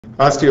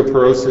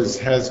Osteoporosis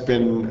has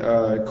been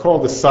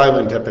called a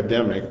silent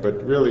epidemic,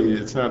 but really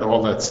it's not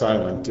all that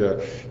silent.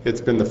 It's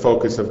been the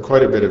focus of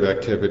quite a bit of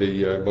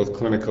activity, both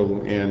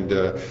clinical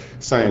and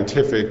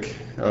scientific,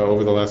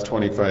 over the last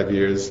 25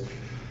 years.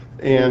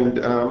 And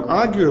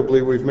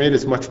arguably, we've made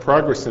as much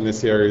progress in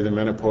this area of the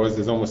menopause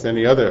as almost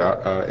any other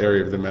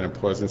area of the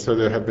menopause. And so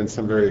there have been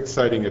some very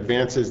exciting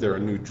advances. There are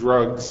new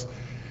drugs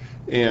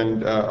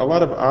and a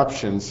lot of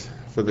options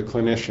for the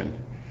clinician.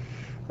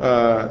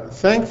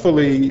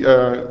 Thankfully,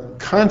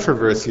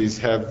 controversies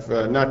have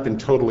not been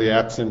totally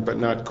absent, but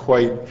not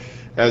quite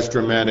as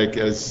dramatic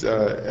as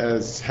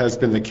has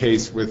been the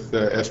case with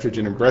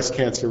estrogen and breast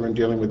cancer when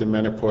dealing with the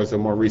menopause, or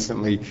more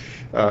recently,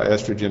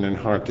 estrogen and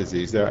heart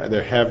disease.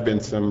 There have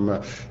been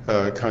some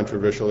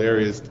controversial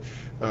areas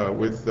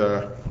with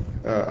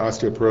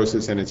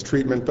osteoporosis and its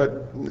treatment, but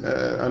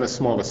on a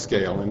smaller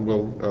scale, and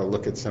we'll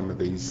look at some of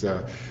these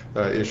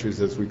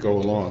issues as we go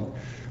along.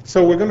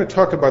 So we're going to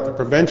talk about the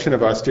prevention of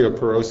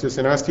osteoporosis,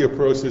 and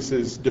osteoporosis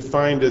is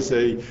defined as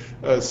a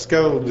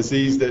skeletal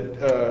disease that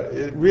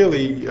it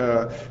really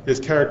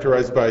is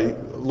characterized by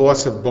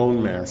loss of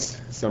bone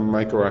mass, some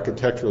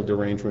microarchitectural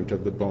derangement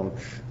of the bone.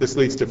 This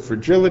leads to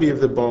fragility of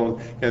the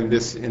bone, and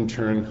this in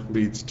turn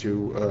leads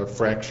to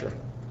fracture.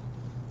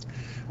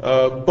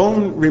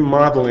 Bone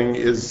remodeling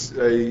is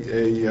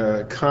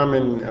a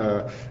common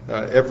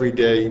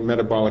everyday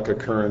metabolic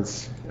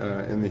occurrence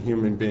in the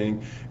human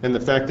being, and the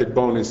fact that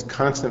bone is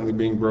constantly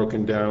being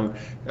broken down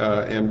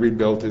and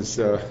rebuilt is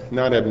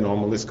not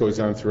abnormal. This goes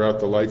on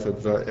throughout the life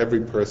of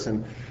every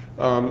person.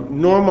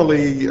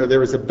 Normally,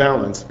 there is a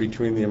balance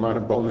between the amount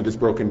of bone that is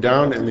broken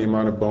down and the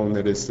amount of bone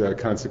that is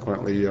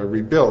consequently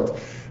rebuilt.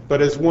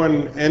 But as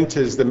one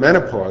enters the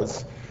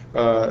menopause,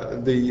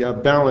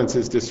 the balance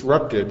is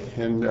disrupted,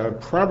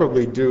 and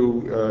probably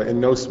due in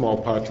no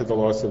small part to the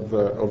loss of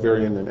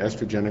ovarian and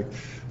estrogenic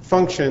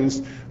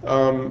functions.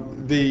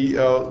 The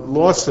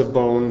loss of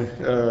bone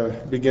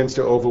begins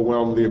to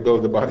overwhelm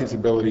the body's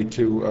ability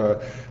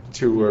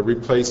to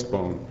replace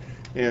bone,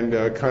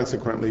 and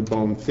consequently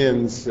bone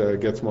thins,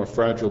 gets more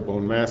fragile,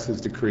 bone mass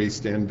is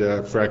decreased,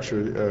 and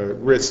fracture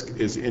risk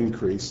is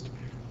increased.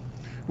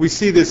 We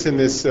see this in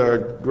this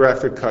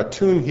graphic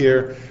cartoon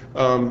here,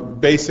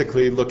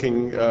 basically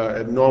looking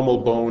at normal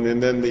bone,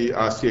 and then the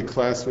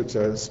osteoclasts, which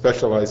are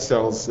specialized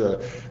cells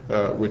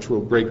which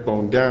will break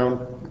bone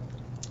down,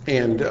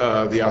 and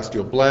the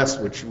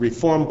osteoblasts, which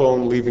reform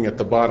bone, leaving at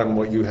the bottom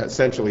what you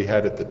essentially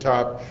had at the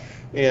top.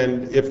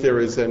 And if there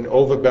is an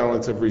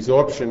overbalance of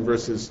resorption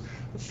versus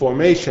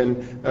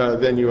formation,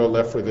 then you are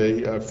left with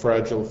a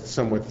fragile,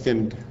 somewhat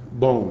thinned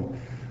bone.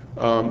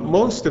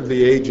 Most of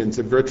the agents,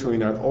 and virtually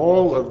not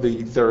all of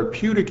the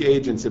therapeutic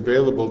agents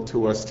available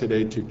to us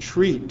today to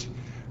treat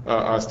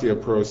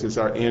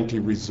osteoporosis are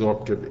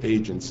anti-resorptive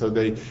agents. So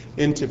they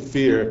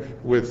interfere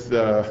with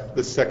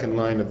the second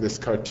line of this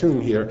cartoon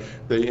here.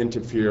 They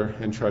interfere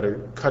and try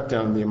to cut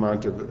down the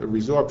amount of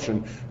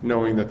resorption,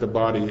 knowing that the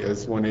body,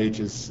 as one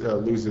ages,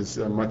 loses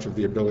much of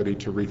the ability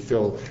to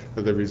refill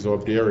the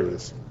resorbed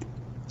areas.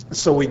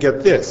 So we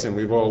get this, and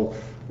we've all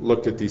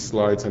looked at these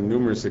slides on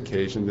numerous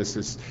occasions. This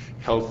is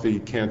healthy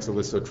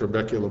cancellous or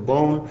trabecular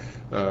bone,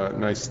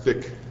 nice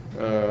thick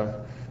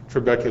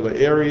trabecular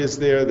areas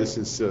there. This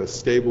is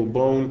stable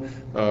bone.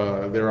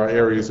 There are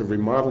areas of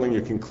remodeling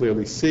you can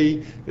clearly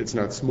see. It's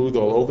not smooth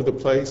all over the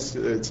place.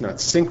 It's not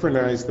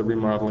synchronized, the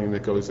remodeling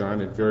that goes on.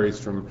 It varies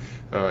from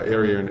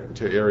area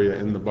to area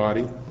in the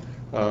body,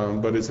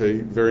 but it's a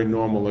very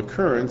normal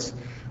occurrence.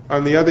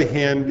 On the other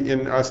hand,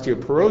 in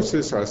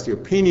osteoporosis,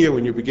 osteopenia,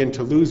 when you begin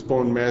to lose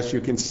bone mass, you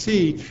can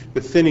see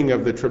the thinning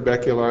of the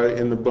trabeculi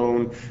in the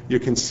bone. You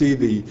can see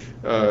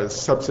the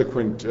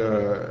subsequent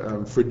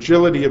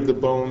fragility of the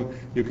bone.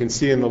 You can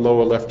see in the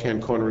lower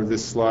left-hand corner of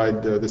this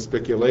slide the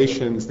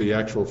spiculations, the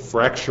actual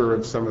fracture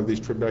of some of these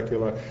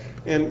trabecula.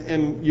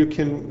 And you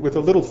can, with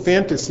a little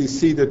fantasy,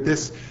 see that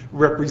this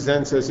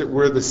represents, as it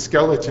were, the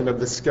skeleton of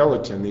the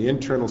skeleton. The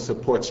internal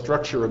support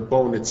structure of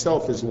bone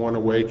itself is worn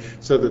away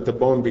so that the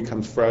bone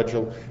becomes fragile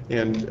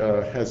and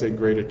has a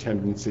greater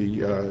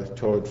tendency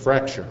toward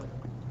fracture.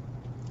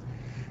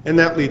 And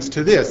that leads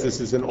to this.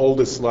 This is an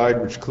older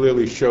slide which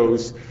clearly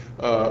shows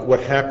what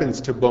happens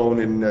to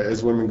bone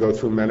as women go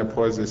through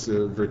menopause. This is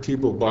a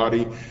vertebral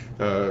body,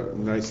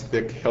 nice,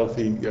 thick,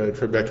 healthy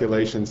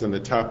trabeculations in the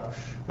top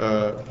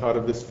part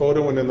of this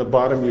photo, and in the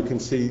bottom you can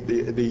see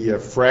the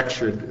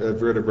fractured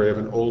vertebrae of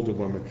an older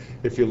woman.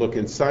 If you look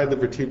inside the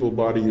vertebral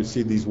body, you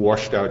see these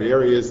washed out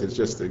areas. There's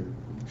just a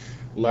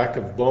lack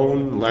of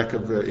bone, lack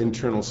of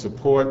internal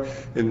support.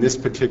 In this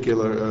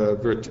particular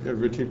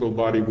vertebral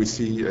body, we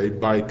see a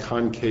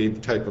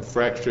biconcave type of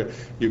fracture.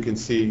 You can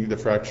see the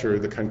fracture,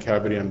 the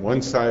concavity on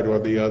one side or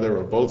the other,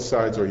 or both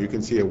sides, or you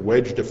can see a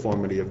wedge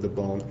deformity of the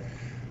bone.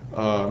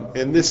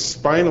 And this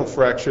spinal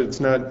fracture, it's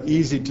not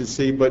easy to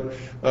see, but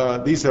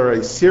these are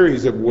a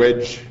series of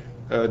wedge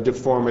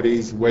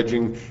deformities,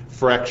 wedging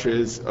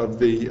fractures of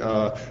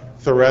the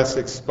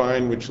thoracic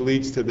spine, which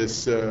leads to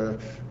this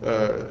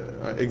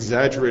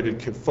exaggerated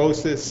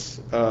kyphosis,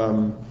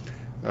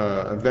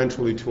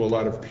 eventually to a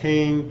lot of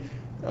pain,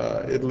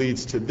 It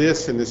leads to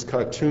this. In this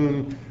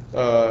cartoon,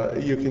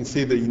 you can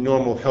see the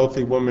normal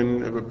healthy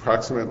woman of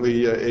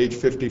approximately age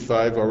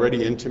 55,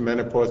 already into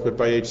menopause, but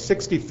by age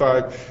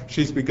 65,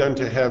 she's begun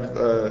to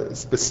have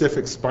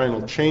specific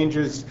spinal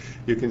changes.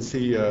 You can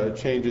see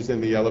changes in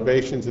the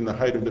elevations and the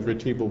height of the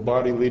vertebral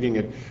body, leading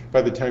it,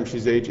 by the time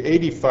she's age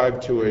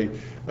 85, to a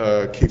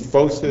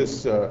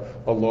kyphosis,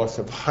 a loss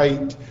of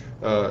height,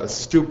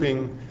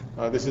 stooping.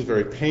 This is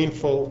very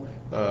painful.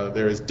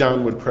 There is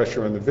downward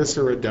pressure on the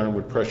viscera,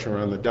 downward pressure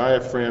on the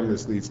diaphragm.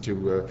 This leads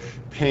to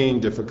pain,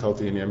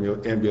 difficulty in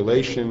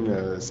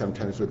ambulation,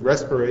 sometimes with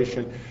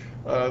respiration.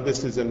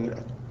 This is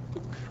a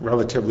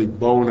relatively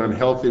bone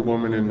unhealthy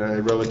woman and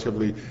a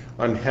relatively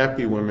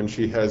unhappy woman.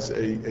 She has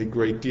a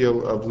great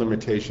deal of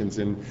limitations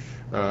in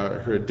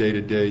her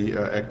day-to-day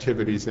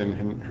activities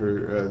and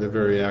her the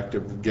very act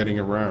of getting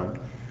around.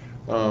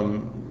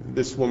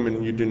 This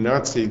woman, you do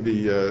not see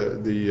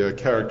the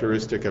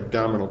characteristic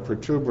abdominal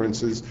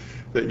protuberances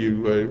that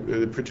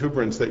the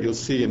protuberance that you'll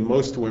see in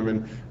most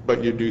women,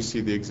 but you do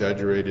see the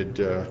exaggerated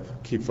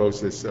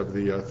kyphosis of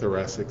the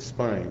thoracic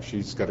spine.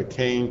 She's got a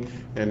cane,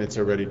 and it's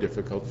already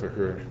difficult for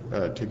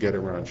her to get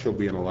around. She'll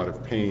be in a lot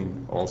of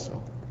pain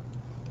also.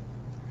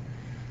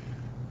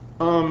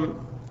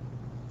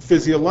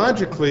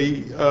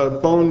 Physiologically,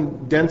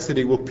 bone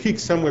density will peak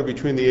somewhere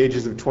between the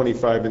ages of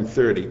 25 and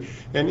 30.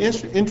 And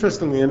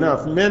interestingly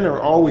enough, men are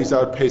always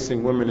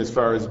outpacing women as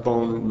far as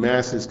bone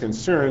mass is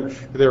concerned.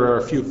 There are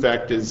a few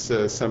factors,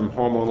 some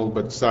hormonal,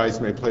 but size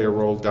may play a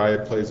role,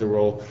 diet plays a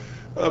role.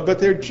 But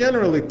they're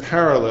generally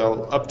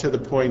parallel up to the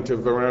point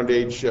of around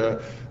age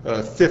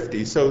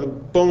 50. So the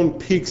bone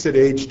peaks at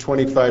age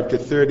 25 to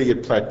 30.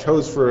 It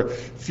plateaus for a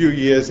few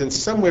years, and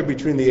somewhere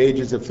between the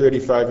ages of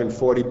 35 and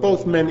 40,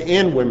 both men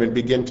and women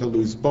begin to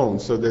lose bone,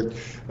 so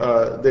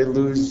that they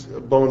lose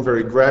bone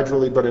very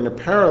gradually, but in a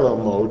parallel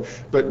mode.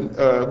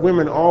 But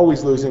women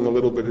always losing a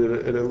little bit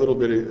at a little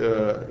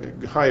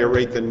bit higher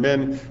rate than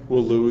men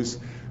will lose,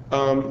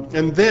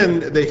 and then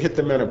they hit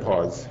the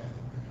menopause.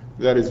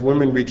 That is,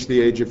 women reach the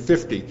age of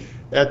 50.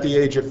 At the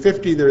age of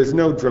 50, there is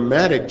no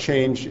dramatic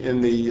change in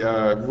the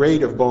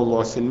rate of bone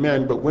loss in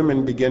men, but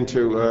women begin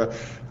to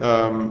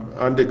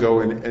undergo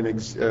an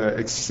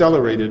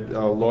accelerated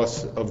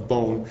loss of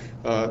bone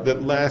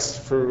that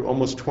lasts for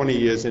almost 20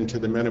 years into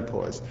the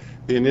menopause.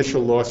 The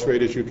initial loss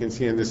rate, as you can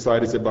see in this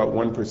slide, is about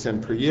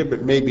 1% per year,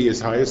 but may be as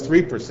high as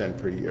 3%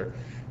 per year.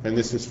 And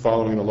this is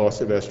following the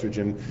loss of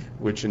estrogen,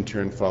 which in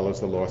turn follows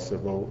the loss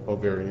of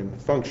ovarian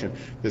function.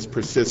 This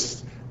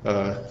persists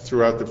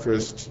throughout the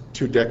first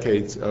 2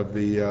 decades of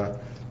the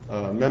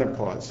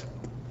menopause.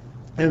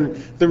 And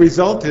the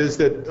result is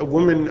that a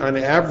woman on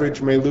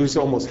average may lose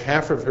almost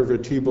half of her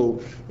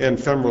vertebral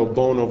and femoral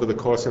bone over the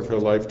course of her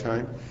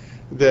lifetime.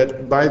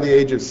 That by the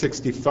age of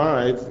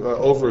 65,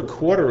 over a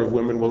quarter of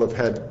women will have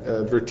had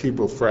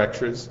vertebral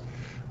fractures.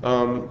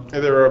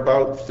 There are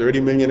about 30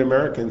 million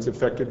Americans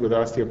affected with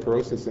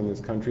osteoporosis in this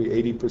country.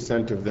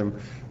 80% of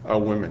them are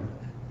women.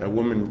 A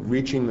woman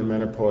reaching the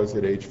menopause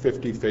at age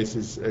 50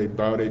 faces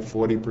about a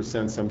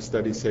 40%, some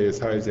studies say as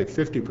high as a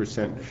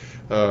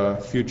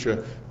 50%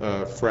 future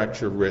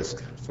fracture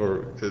risk.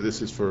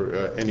 This is for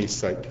any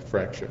site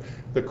fracture.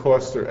 The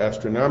costs are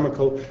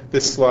astronomical.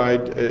 This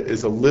slide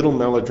is a little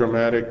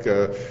melodramatic.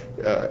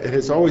 It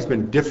has always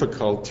been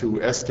difficult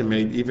to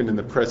estimate, even in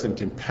the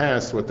present and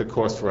past, what the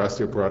cost for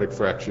osteoporotic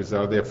fractures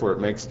are. Therefore, it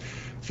makes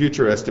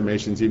future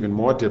estimations even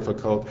more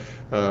difficult.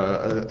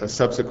 A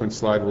subsequent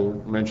slide will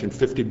mention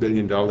 $50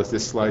 billion.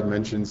 This slide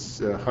mentions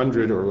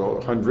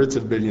hundreds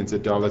of billions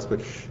of dollars,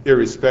 but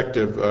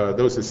irrespective,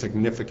 those are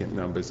significant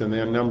numbers, and they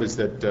are numbers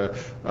that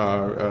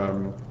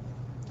are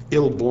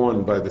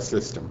ill-borne by the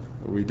system.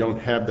 We don't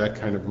have that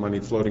kind of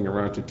money floating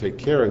around to take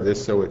care of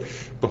this, so it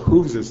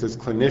behooves us as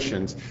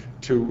clinicians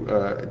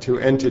to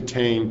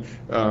entertain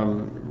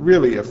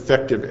really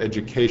effective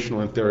educational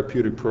and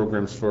therapeutic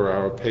programs for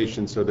our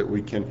patients so that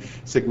we can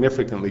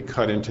significantly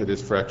cut into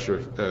this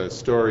fracture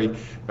story,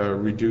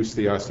 reduce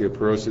the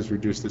osteoporosis,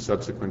 reduce the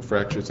subsequent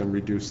fractures, and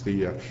reduce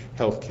the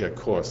healthcare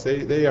costs.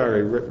 They are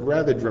a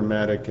rather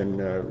dramatic and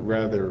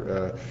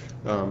rather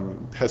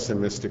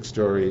pessimistic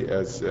story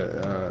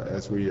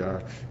as we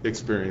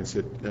experience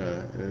it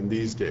in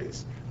these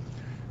days.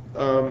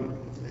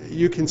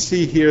 You can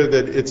see here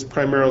that it's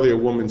primarily a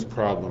woman's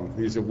problem.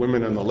 These are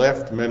women on the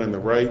left, men on the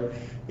right,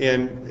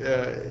 and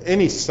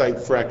any site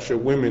fracture,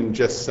 women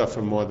just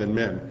suffer more than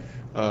men.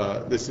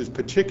 This is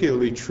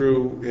particularly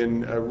true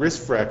in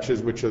wrist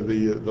fractures, which are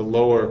the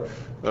lower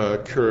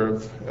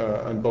curve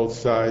on both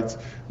sides.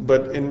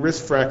 But in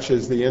wrist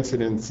fractures, the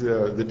incidence,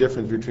 the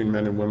difference between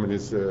men and women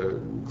is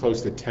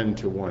close to 10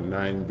 to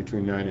 1,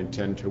 between 9 and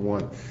 10 to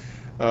 1.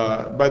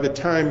 By the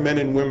time men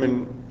and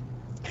women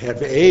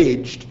have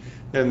aged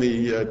and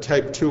the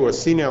type 2 or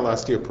senile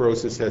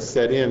osteoporosis has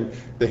set in,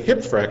 the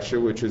hip fracture,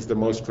 which is the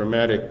most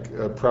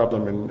dramatic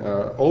problem in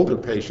older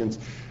patients,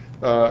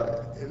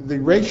 the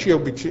ratio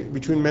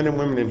between men and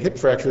women in hip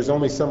fracture is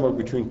only somewhere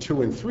between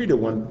 2 and 3 to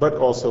 1, but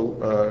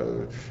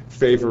also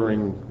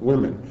favoring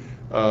women.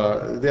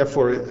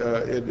 Therefore,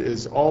 it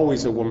is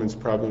always a woman's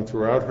problem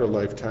throughout her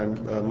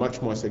lifetime,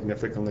 much more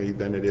significantly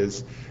than it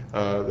is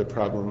the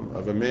problem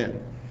of a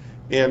man.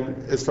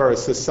 And as far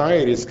as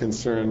society is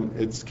concerned,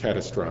 it's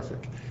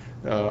catastrophic.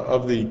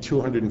 Of the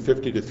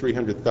 250 to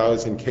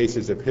 300,000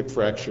 cases of hip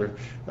fracture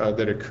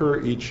that occur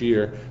each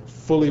year,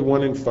 fully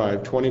 1 in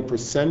 5,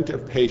 20%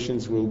 of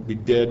patients will be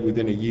dead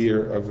within a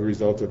year of the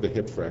result of the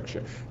hip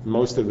fracture,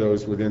 most of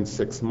those within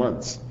 6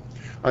 months.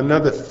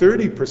 Another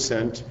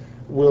 30%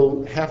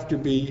 will have to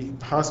be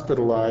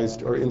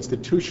hospitalized or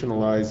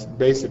institutionalized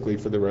basically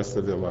for the rest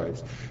of their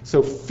lives.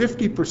 So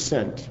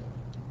 50%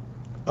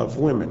 of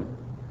women,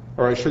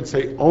 or I should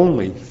say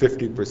only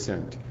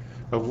 50%,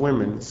 of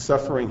women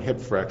suffering hip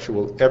fracture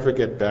will ever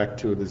get back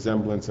to the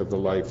semblance of the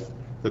life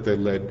that they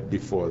led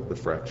before the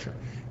fracture.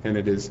 And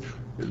it is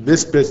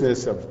this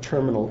business of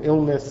terminal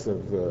illness,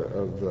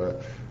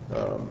 of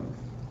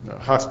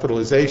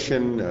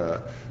hospitalization,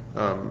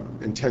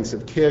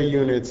 intensive care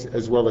units,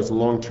 as well as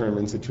long-term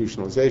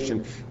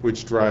institutionalization,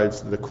 which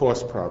drives the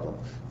cost problem.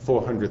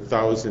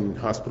 400,000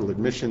 hospital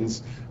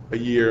admissions a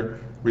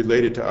year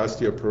related to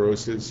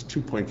osteoporosis,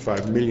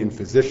 2.5 million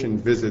physician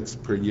visits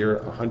per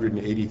year,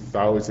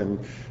 180,000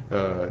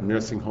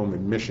 nursing home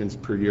admissions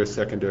per year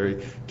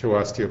secondary to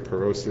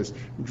osteoporosis,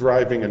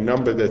 driving a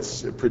number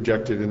that's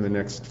projected in the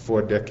next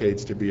 4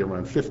 decades to be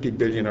around 50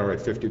 billion. All right,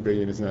 50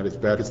 billion is not as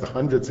bad as the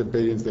hundreds of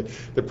billions that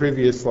the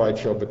previous slide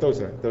showed, but those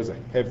are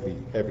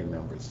heavy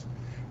numbers.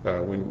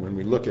 When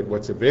we look at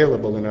what's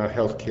available in our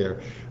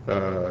healthcare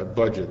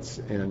budgets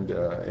and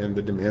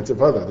the demands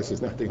of others. This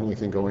is not the only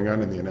thing going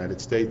on in the United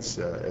States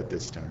at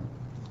this time.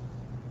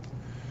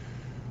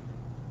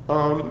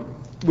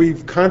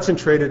 We've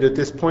concentrated at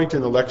this point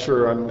in the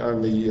lecture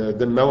on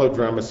the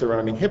melodrama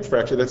surrounding hip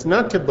fracture. That's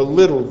not to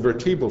belittle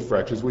vertebral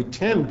fractures. We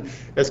tend,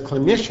 as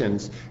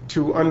clinicians,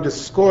 to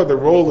underscore the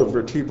role of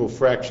vertebral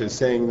fractures,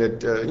 saying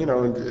that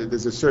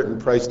there's a certain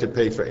price to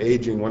pay for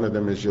aging. One of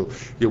them is you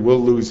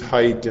will lose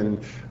height, and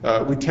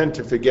we tend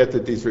to forget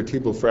that these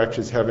vertebral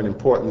fractures have an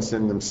importance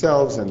in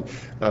themselves, and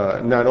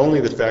not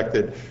only the fact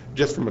that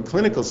just from a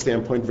clinical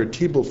standpoint,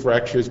 vertebral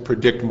fractures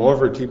predict more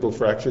vertebral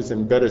fractures,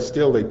 and better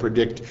still, they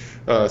predict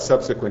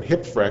subsequent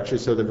hip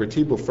fractures, so the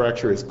vertebral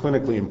fracture is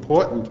clinically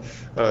important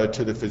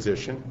to the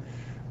physician.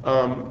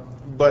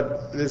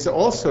 But there's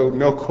also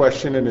no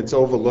question, and it's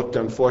overlooked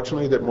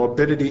unfortunately, that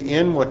morbidity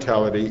and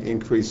mortality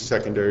increase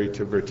secondary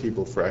to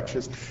vertebral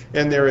fractures,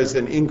 and there is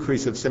an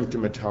increase of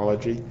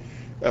symptomatology.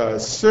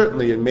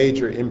 Certainly a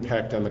major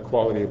impact on the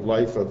quality of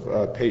life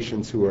of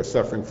patients who are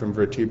suffering from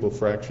vertebral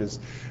fractures,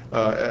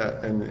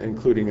 and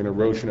including an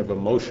erosion of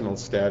emotional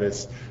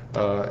status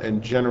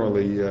and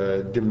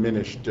generally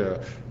diminished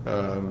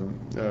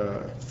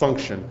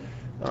function.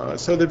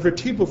 So the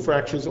vertebral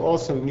fractures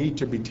also need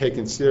to be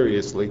taken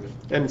seriously,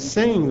 and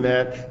saying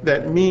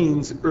that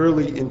means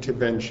early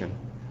intervention,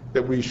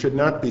 that we should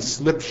not be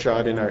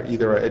slipshod in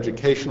either our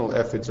educational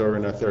efforts or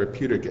in our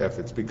therapeutic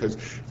efforts, because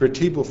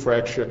vertebral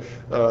fracture,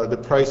 the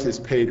price is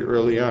paid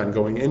early on.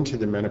 Going into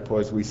the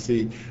menopause, we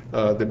see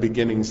the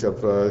beginnings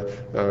of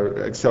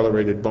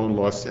accelerated bone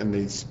loss in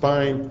the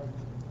spine,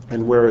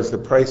 and whereas the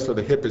price for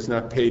the hip is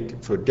not paid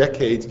for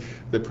decades,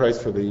 the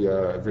price for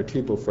the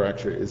vertebral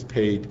fracture is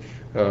paid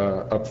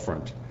up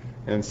front.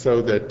 And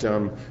so that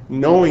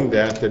knowing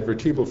that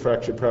vertebral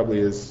fracture probably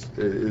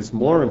is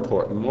more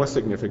important, more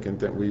significant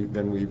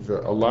than we've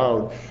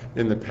allowed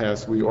in the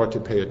past, we ought to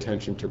pay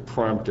attention to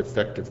prompt,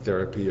 effective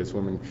therapy as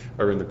women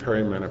are in the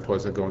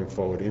perimenopause or going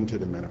forward into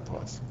the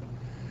menopause.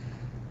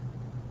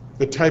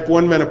 The type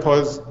 1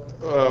 menopause,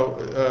 type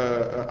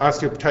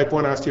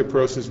 1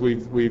 osteoporosis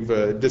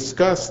we've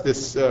discussed.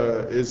 This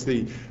is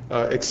the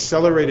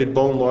accelerated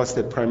bone loss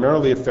that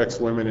primarily affects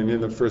women, and in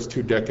the first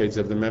 2 decades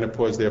of the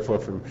menopause, therefore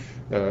from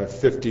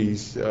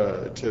 50s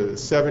to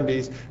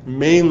 70s,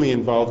 mainly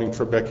involving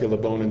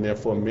trabecular bone, and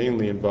therefore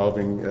mainly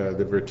involving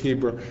the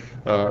vertebra.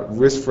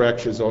 Wrist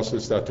fractures also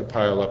start to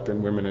pile up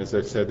in women. As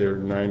I said, they're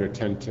 9 or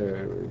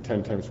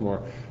 10 times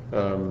more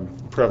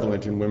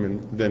prevalent in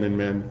women than in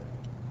men.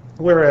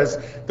 Whereas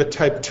the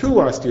type 2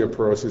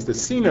 osteoporosis, the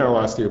senile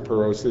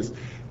osteoporosis,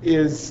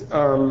 is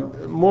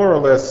more or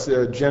less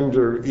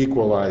gender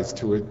equalized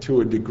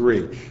to a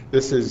degree.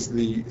 This is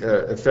the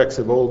effects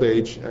of old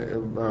age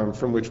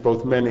from which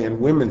both men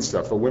and women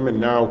suffer. Women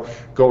now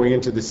going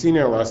into the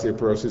senile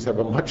osteoporosis have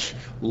a much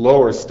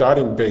lower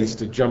starting base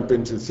to jump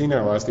into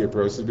senile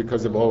osteoporosis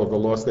because of all of the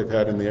loss they've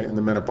had in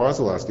the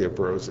menopausal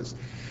osteoporosis.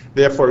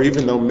 Therefore,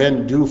 even though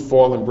men do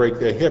fall and break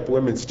their hip,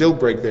 women still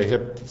break their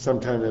hip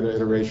sometimes at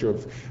a ratio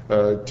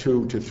of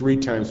 2 to 3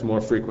 times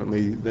more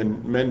frequently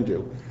than men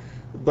do.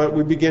 But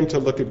we begin to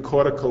look at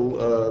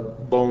cortical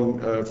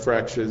bone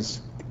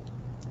fractures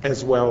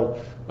as well,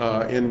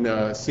 in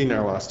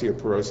senile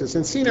osteoporosis.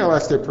 And senile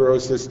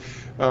osteoporosis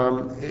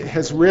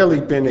has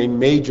rarely been a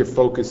major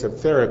focus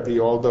of therapy,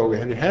 although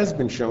it has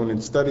been shown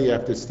in study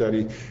after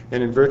study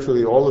and in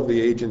virtually all of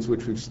the agents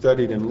which we've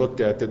studied and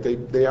looked at that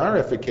they are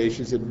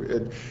efficacious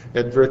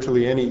at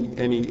virtually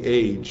any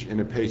age in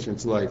a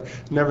patient's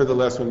life.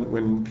 Nevertheless,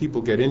 when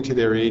people get into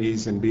their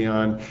 80s and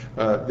beyond,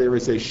 there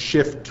is a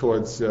shift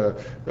towards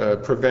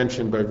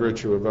prevention by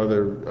virtue of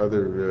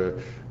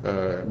other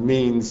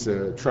means,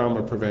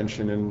 trauma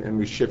prevention, and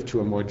we shift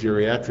to a more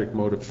geriatric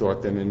mode of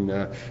thought than in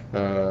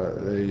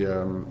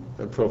the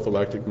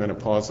prophylactic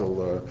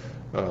menopausal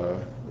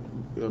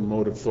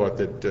mode of thought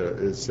that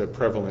is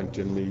prevalent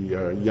in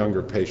the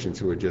younger patients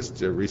who are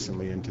just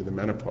recently into the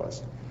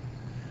menopause.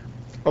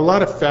 A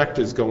lot of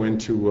factors go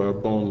into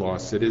bone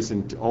loss. It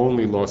isn't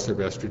only loss of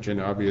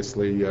estrogen.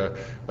 Obviously,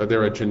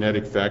 there are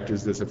genetic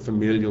factors. There's a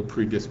familial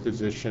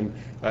predisposition.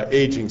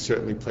 Aging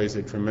certainly plays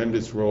a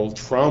tremendous role.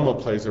 Trauma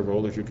plays a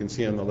role, as you can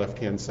see on the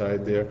left-hand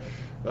side there.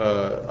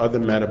 Other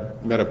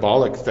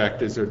metabolic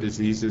factors or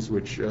diseases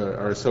which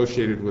are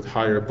associated with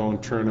higher bone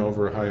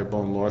turnover, higher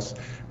bone loss,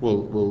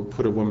 will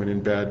put a woman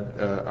in bad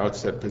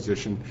outset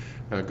position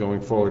going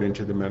forward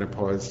into the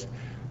menopause.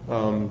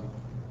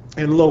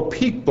 And low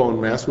peak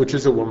bone mass, which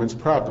is a woman's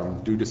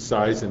problem. Due to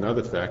size and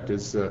other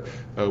factors,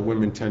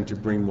 women tend to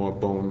bring more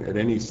bone at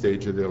any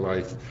stage of their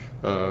life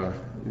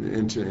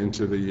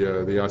into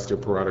the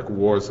osteoporotic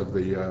wars of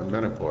the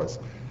menopause.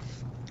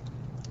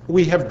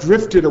 We have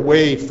drifted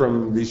away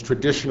from these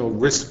traditional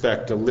risk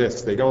factor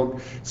lists. They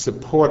don't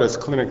support us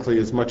clinically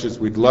as much as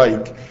we'd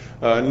like.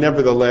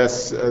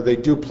 Nevertheless, they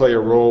do play a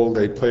role.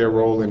 They play a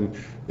role in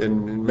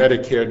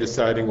Medicare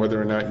deciding whether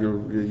or not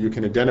you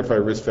can identify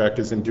risk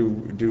factors and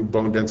do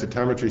bone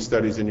densitometry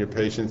studies in your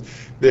patients.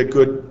 They're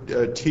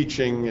good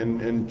teaching,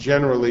 and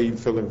generally,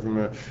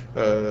 from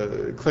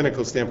a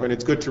clinical standpoint,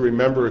 it's good to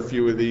remember a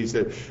few of these.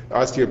 That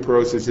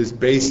osteoporosis is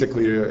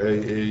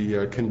basically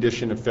a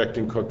condition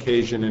affecting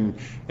Caucasian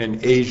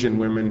and Asian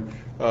women,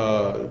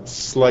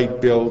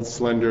 slight build,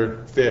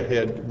 slender,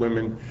 fair-haired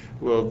women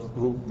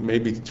who may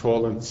be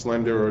tall and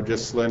slender or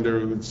just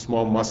slender with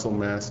small muscle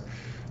mass.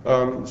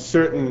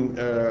 Certain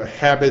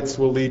habits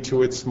will lead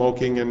to it,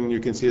 smoking, and you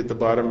can see at the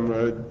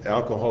bottom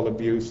alcohol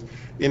abuse,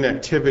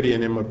 inactivity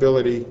and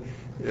immobility,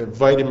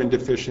 vitamin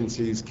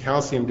deficiencies,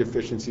 calcium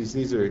deficiencies.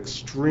 These are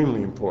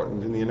extremely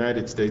important. In the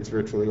United States,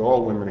 virtually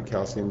all women are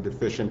calcium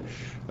deficient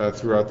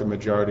throughout the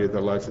majority of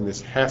their life, and this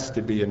has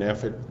to be an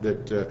effort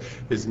that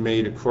is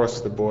made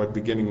across the board,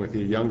 beginning with the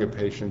younger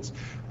patients,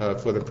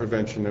 for the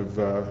prevention of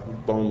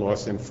bone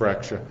loss and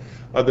fracture.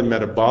 Other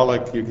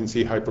metabolic, you can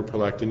see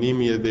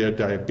hyperprolactinemia there,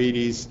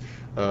 diabetes,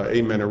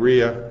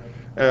 amenorrhea,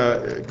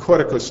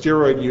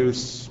 corticosteroid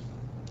use,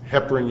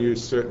 heparin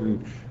use,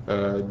 certain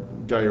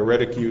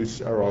diuretic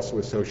use are also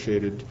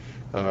associated,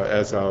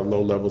 as are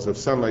low levels of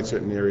sunlight.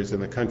 Certain areas in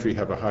the country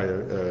have a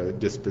higher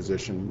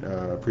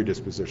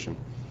predisposition,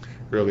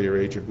 earlier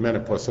age of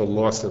menopause, so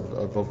loss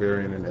of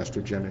ovarian and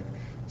estrogenic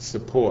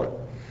support.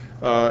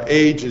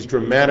 Age is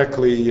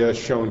dramatically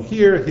shown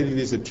here.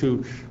 These are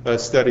two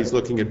studies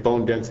looking at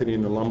bone density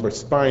in the lumbar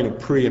spine of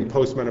pre- and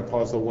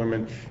postmenopausal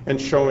women,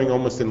 and showing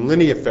almost in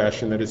linear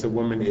fashion that as a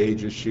woman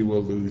ages, she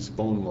will lose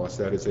bone loss.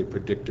 That is a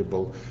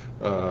predictable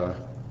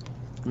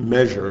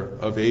measure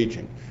of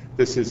aging.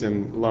 This is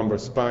in lumbar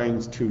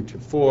spines 2 to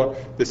 4.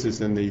 This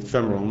is in the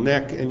femoral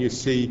neck, and you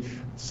see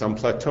some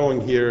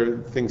plateauing here.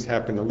 Things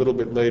happen a little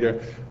bit later,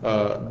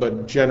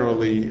 but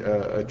generally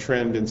a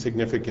trend in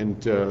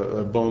significant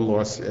bone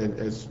loss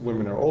as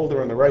women are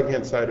older. On the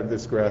right-hand side of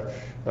this graph,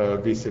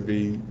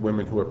 vis-a-vis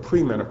women who are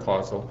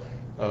premenopausal,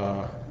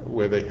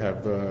 where they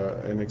have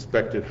an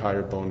expected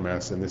higher bone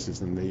mass, and this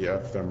is in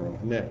the femoral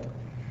neck.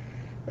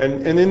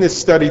 And in this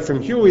study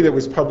from Huey that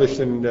was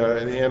published in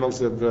the Annals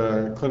of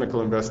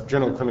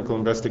Journal of Clinical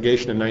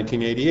Investigation in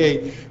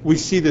 1988, we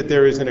see that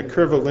there is in a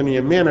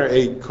curvilinear manner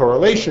a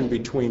correlation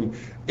between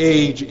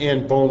age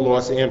and bone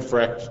loss and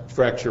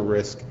fracture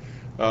risk,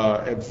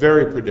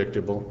 very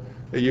predictable.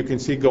 You can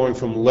see going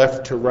from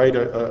left to right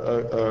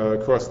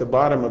across the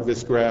bottom of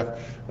this graph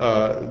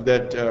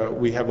that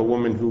we have a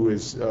woman who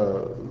is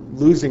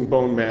losing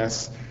bone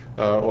mass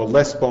or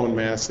less bone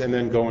mass, and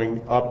then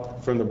going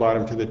up from the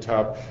bottom to the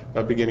top,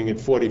 beginning at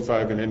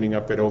 45 and ending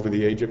up at over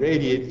the age of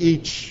 80. At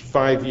each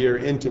 5-year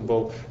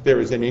interval, there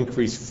is an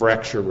increased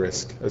fracture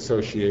risk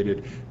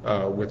associated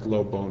with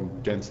low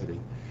bone density.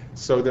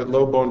 So that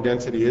low bone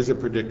density is a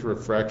predictor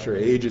of fracture,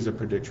 age is a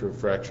predictor of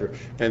fracture,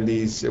 and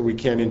these we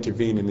can't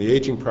intervene in the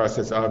aging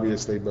process,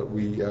 obviously, but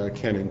we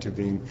can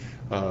intervene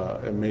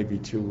maybe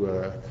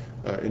to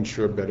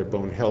ensure better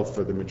bone health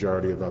for the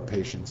majority of our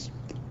patients.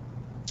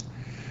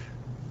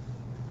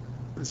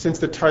 Since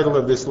the title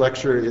of this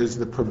lecture is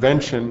the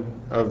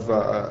prevention of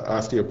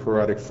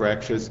osteoporotic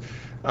fractures,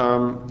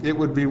 it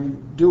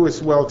would do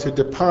us well to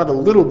depart a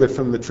little bit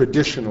from the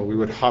traditional. We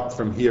would hop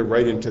from here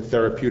right into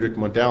therapeutic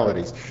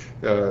modalities,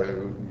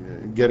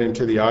 get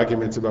into the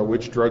arguments about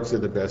which drugs are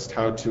the best,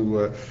 how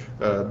to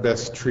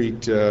best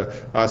treat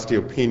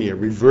osteopenia,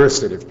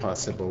 reverse it if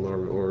possible,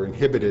 or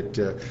inhibit it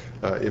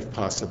if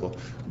possible.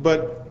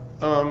 But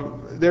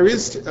there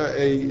is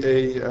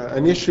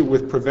an issue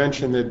with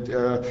prevention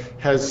that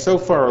has so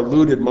far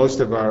eluded most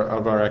of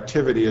our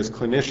activity as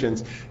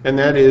clinicians, and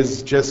that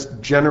is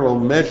just general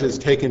measures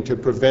taken to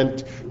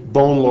prevent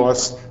bone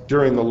loss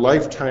during the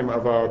lifetime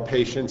of our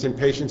patients, and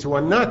patients who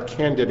are not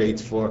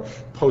candidates for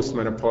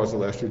postmenopausal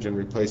estrogen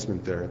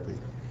replacement therapy.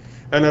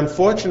 And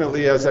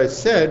unfortunately, as I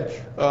said,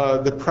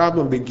 the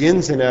problem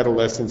begins in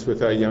adolescence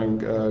with our young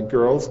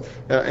girls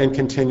and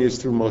continues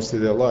through most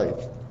of their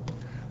life.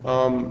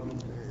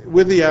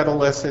 With the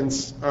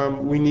adolescents,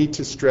 we need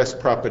to stress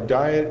proper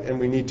diet, and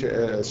we need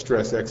to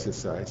stress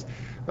exercise.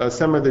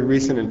 Some of the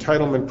recent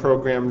entitlement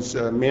programs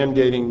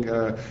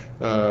mandating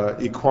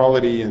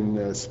equality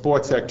in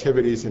sports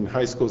activities in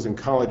high schools and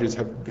colleges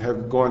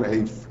have gone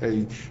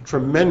a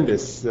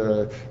tremendous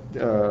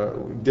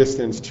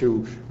distance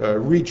to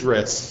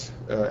address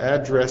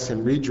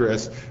and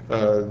redress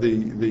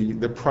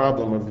the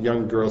problem of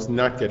young girls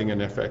not getting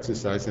enough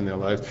exercise in their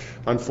lives.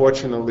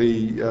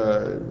 Unfortunately,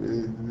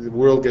 the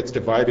world gets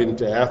divided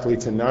into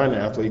athletes and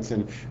non-athletes,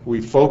 and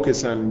we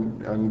focus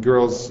on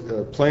girls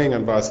playing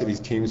on varsity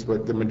teams,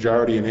 but the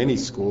majority in any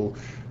school,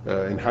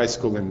 in high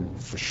school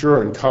and for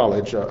sure in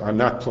college, are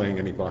not playing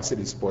any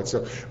varsity sports.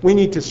 So we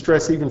need to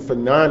stress, even for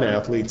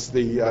non-athletes,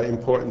 the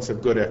importance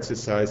of good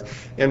exercise,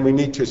 and we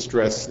need to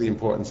stress the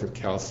importance of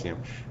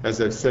calcium. As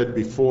I've said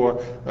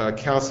before,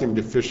 calcium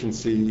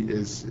deficiency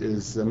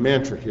is a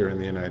mantra here in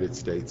the United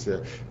States.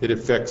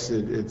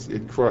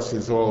 It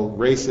crosses all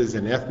races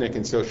and ethnic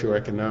and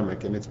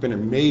socioeconomic, and it's been a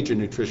major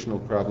nutritional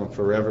problem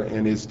forever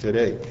and is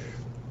today.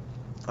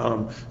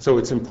 So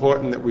it's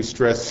important that we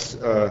stress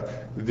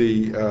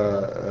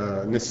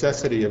the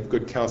necessity of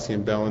good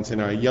calcium balance in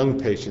our young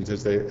patients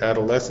as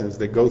adolescents.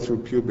 They go through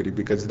puberty,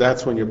 because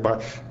that's when you're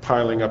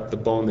piling up the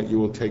bone that you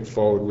will take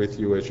forward with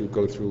you as you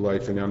go through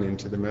life and on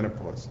into the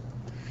menopause.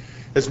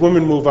 As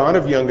women move out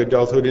of young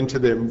adulthood into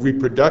the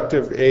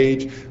reproductive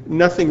age,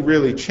 nothing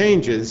really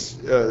changes.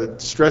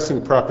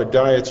 Stressing proper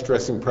diet,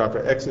 stressing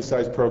proper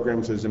exercise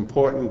programs is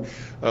important.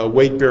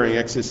 Weight-bearing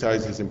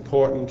exercise is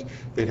important.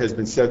 It has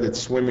been said that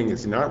swimming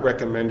is not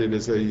recommended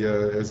as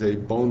a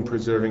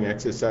bone-preserving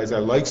exercise. I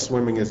like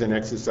swimming as an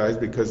exercise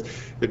because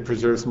it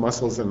preserves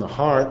muscles in the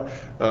heart.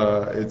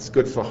 It's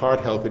good for heart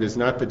health. It is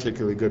not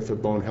particularly good for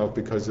bone health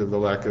because of the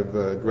lack of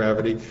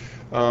gravity.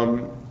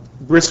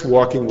 Brisk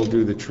walking will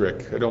do the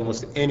trick at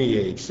almost any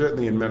age,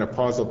 certainly in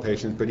menopausal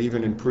patients, but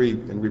even in pre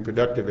and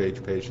reproductive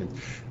age patients.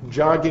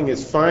 Jogging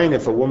is fine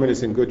if a woman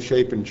is in good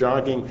shape and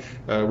jogging.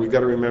 We've got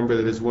to remember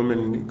that as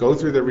women go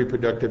through their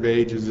reproductive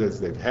ages,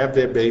 as they have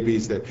their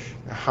babies, that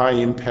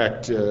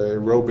high-impact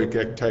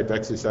aerobic type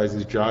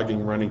exercises,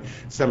 jogging, running,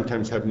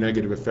 sometimes have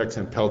negative effects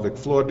on pelvic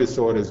floor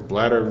disorders,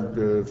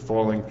 bladder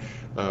falling,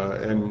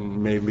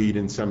 and may lead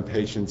in some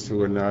patients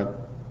who are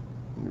not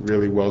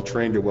really well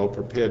trained or well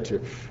prepared to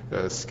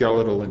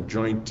skeletal and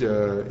joint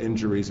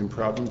injuries and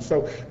problems.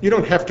 So you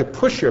don't have to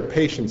push your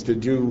patients to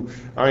do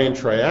iron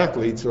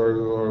triathletes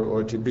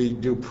or to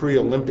do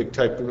pre-Olympic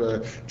type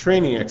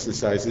training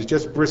exercises.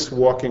 Just brisk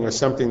walking or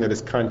something that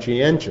is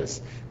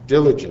conscientious,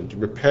 diligent,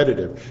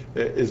 repetitive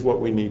is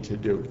what we need to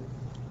do.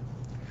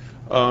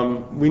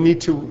 We need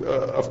to,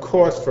 of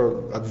course,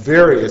 for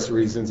various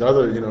reasons,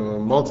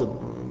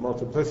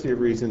 multiplicity of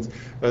reasons,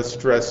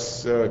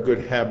 stress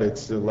good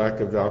habits, the lack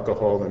of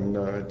alcohol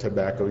and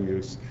tobacco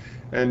use.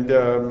 And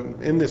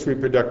in this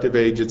reproductive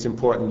age, it's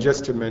important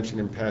just to mention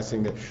in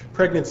passing that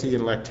pregnancy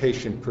and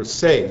lactation per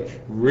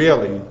se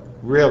rarely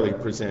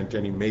present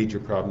any major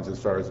problems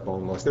as far as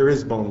bone loss. There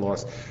is bone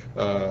loss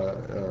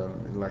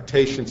in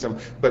lactation,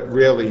 but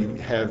rarely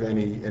have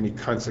any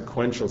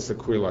consequential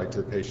sequelae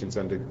to the patients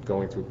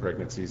undergoing through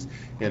pregnancies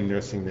and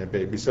nursing their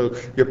baby. So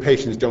your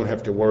patients don't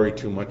have to worry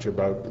too much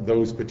about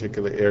those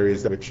particular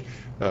areas which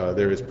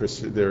there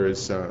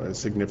is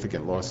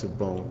significant loss of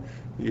bone.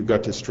 You've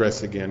got to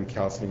stress again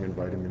calcium and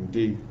vitamin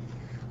D.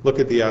 Look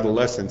at the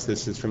adolescents.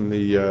 This is from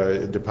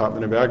the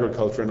Department of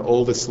Agriculture, an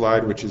older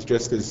slide which is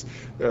just as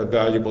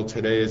valuable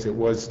today as it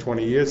was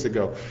 20 years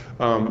ago.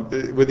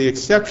 With the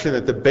exception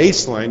that the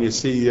baseline, you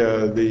see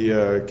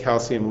the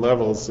calcium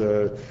levels,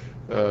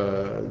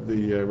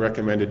 the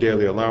recommended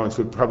daily allowance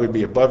would probably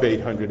be above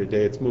 800 a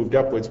day. It's moved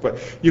upwards, but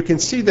you can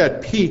see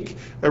that peak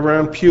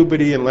around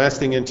puberty and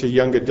lasting into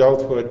young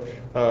adulthood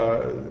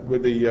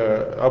with the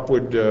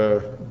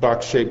upward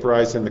box-shaped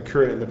rise in the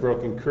curve, in the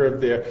broken curve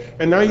there.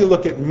 And now you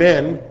look at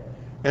men,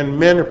 and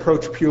men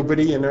approach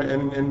puberty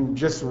and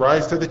just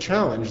rise to the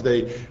challenge.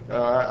 They,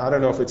 I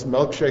don't know if it's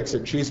milkshakes or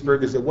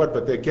cheeseburgers or what,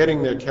 but they're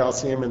getting their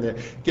calcium and they're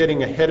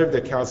getting ahead of their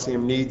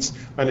calcium needs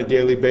on a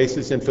daily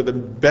basis, and for the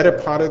better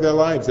part of their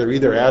lives, they're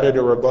either at it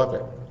or above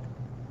it.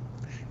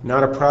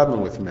 Not a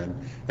problem with men.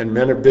 And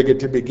men are bigger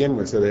to begin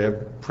with, so they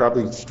have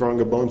probably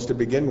stronger bones to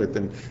begin with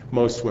than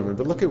most women.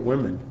 But look at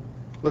women.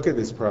 Look at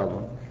this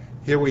problem.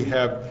 Here we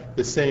have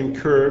the same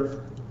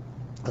curve.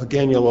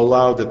 Again, you'll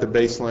allow that the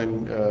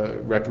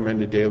baseline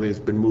recommended daily has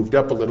been moved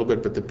up a little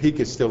bit, but the peak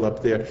is still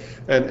up there.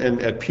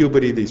 And at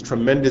puberty, these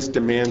tremendous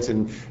demands,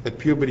 and at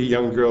puberty,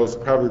 young girls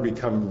probably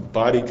become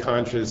body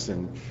conscious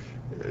and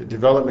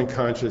development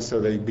conscious, so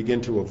they begin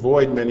to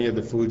avoid many of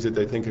the foods that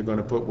they think are going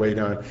to put weight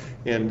on,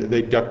 and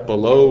they duck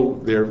below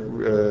their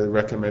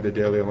recommended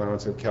daily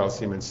allowance of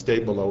calcium and stay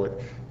below it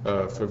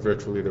for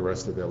virtually the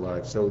rest of their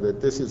lives. So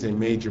that this is a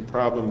major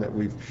problem that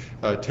we've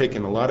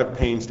taken a lot of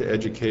pains to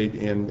educate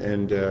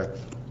and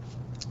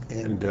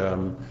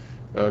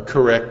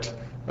correct,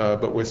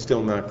 but we're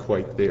still not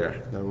quite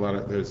there.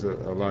 There's a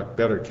lot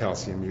better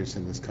calcium use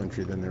in this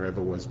country than there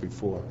ever was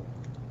before.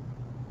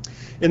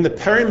 In the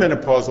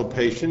perimenopausal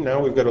patient, now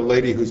we've got a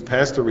lady who's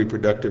past the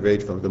reproductive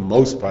age for the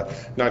most part,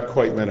 not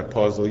quite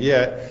menopausal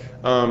yet.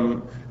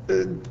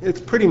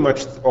 It's pretty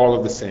much all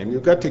of the same.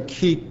 You've got to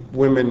keep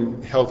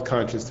women health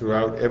conscious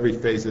throughout every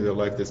phase of their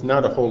life. There's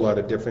not a whole lot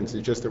of difference.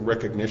 It's just a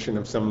recognition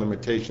of some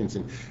limitations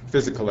in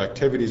physical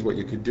activities, what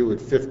you could do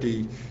at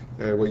 50,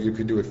 what you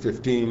could do at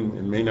 15,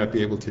 and may not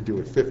be able to do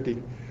at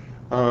 50.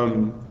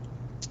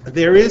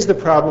 There is the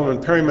problem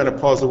in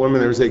perimenopausal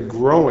women. There's a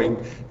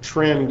growing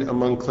trend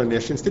among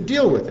clinicians to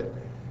deal with it.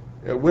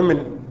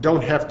 Women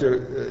don't have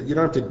to, you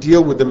don't have to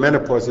deal with the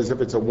menopause as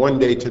if it's a one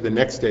day to the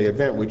next day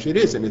event, which it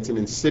isn't. It's an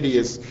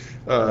insidious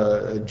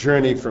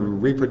journey from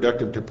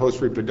reproductive to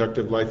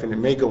post-reproductive life, and it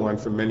may go on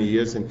for many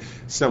years in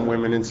some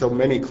women, and so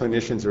many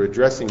clinicians are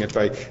addressing it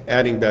by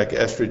adding back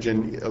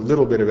estrogen, a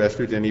little bit of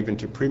estrogen even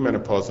to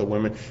premenopausal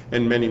women,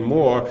 and many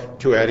more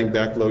to adding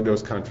back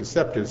low-dose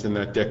contraceptives in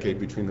that decade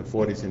between the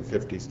 40s and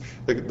 50s.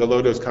 The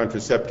low-dose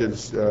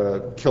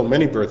contraceptives kill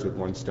many birds with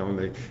one stone.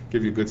 They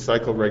give you good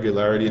cycle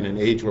regularity in an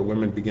age where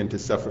women begin to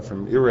suffer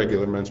from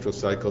irregular menstrual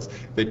cycles.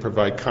 They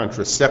provide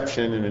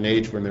contraception in an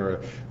age when there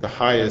are the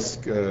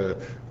highest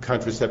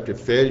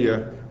contraceptive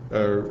failure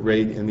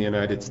rate in the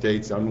United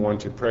States,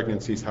 unwanted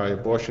pregnancies, high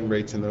abortion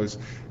rates in those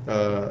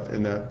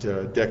in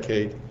that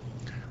decade.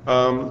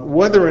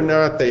 Whether or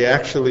not they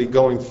actually,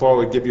 going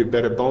forward, give you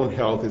better bone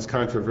health is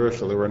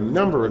controversial. There were a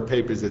number of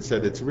papers that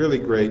said it's really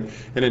great,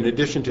 and in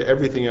addition to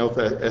everything else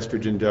that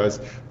estrogen does,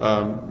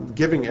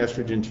 giving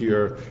estrogen to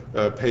your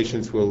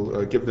patients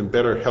will give them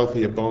better,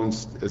 healthier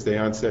bones as they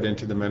onset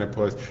into the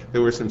menopause.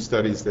 There were some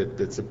studies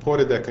that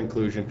supported that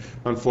conclusion.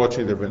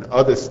 Unfortunately, there have been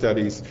other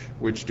studies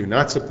which do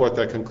not support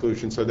that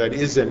conclusion, so that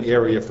is an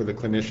area for the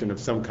clinician of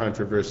some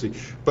controversy,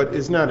 but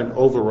is not an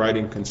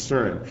overriding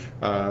concern.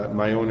 In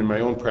my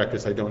own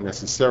practice, I don't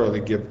necessarily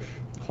give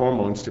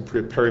hormones to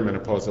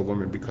perimenopausal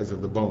women because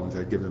of the bones.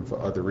 I give them for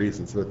other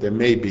reasons, but there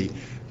may be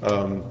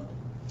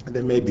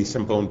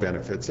some bone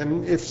benefits.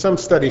 And if some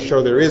studies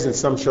show there is and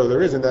some show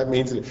there isn't, that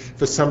means that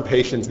for some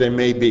patients there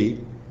may be,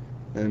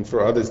 and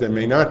for others there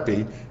may not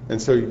be.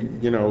 And so,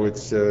 you know,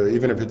 it's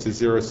even if it's a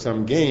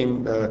zero-sum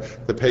game,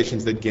 the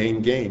patients that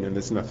gain, and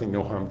there's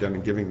no harm done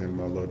in giving them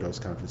low-dose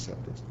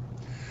contraceptives.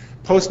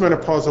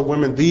 Postmenopausal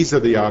women, these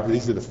are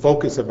the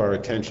focus of our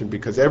attention,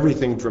 because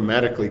everything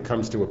dramatically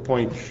comes to a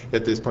point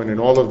at this point, and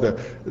all of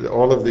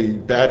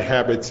the bad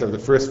habits of the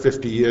first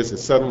 50 years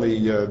is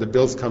suddenly the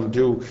bills come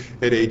due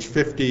at age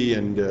 50,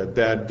 and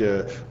bad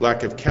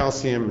lack of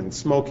calcium and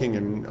smoking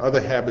and other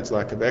habits,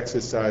 lack of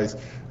exercise,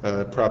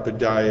 proper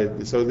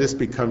diet. So this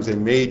becomes a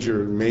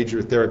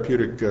major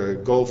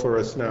therapeutic goal for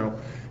us now.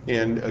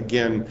 And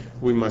again,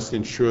 we must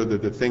ensure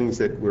that the things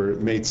that were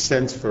made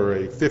sense for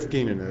a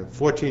 15 and a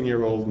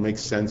 14-year-old make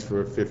sense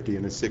for a 50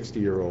 and a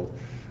 60-year-old.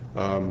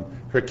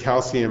 Her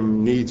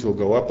calcium needs will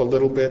go up a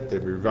little bit. They're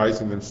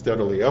revising them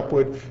steadily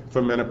upward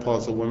for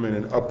menopausal women,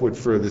 and upward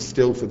further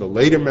still for the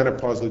later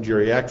menopausal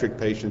geriatric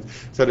patients.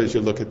 So that as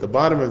you look at the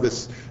bottom of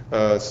this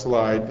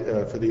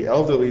slide, for the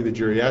elderly, the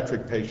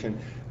geriatric patient,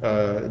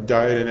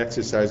 diet and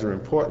exercise are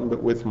important,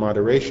 but with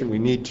moderation. We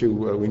need to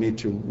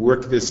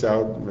work this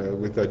out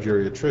with our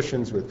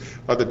geriatricians, with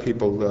other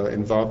people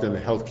involved in the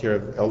health care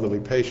of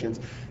elderly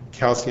patients.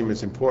 Calcium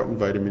is important,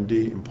 vitamin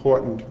D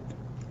important,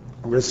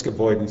 risk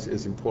avoidance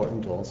is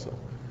important also.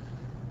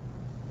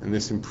 And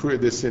this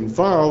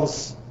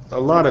involves a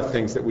lot of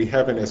things that we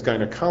haven't, as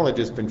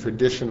gynecologists, been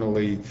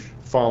traditionally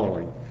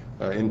following.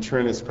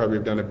 Internists probably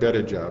have done a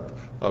better job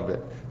of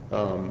it.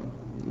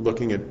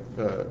 Looking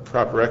at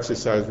proper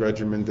exercise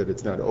regimen, that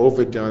it's not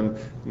overdone,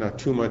 not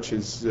too much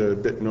is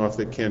bitten off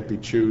that can't be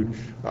chewed,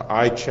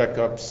 eye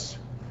checkups,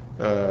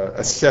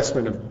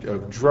 assessment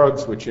of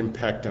drugs which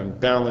impact on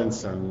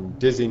balance, on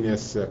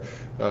dizziness.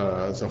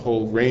 There's a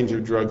whole range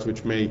of drugs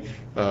which may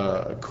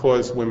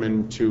cause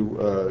women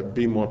to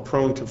be more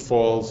prone to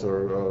falls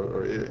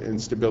or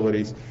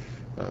instabilities.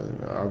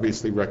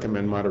 Obviously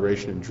recommend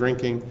moderation in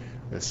drinking,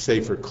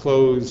 safer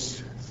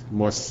clothes,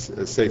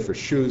 safer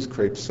shoes,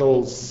 crepe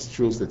soles,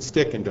 shoes that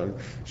stick and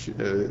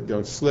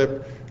don't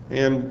slip,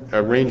 and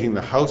arranging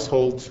the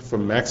household for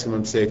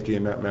maximum safety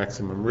and not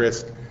maximum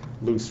risk.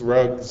 Loose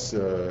rugs,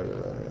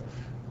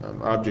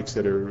 objects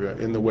that are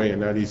in the way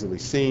and not easily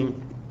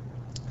seen,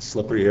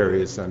 slippery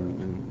areas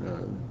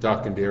on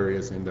darkened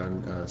areas and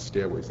on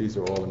stairways. These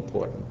are all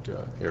important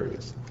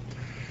areas.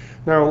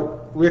 Now,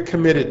 we're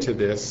committed to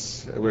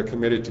this. We're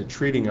committed to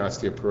treating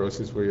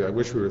osteoporosis. I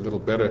wish we were a little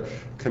better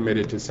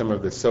committed to some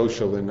of the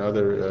social and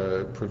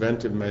other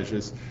preventive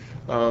measures.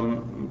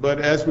 But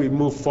as we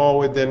move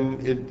forward,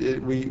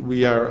 then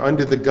we are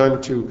under the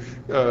gun to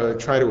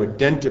try to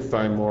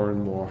identify more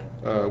and more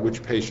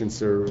which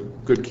patients are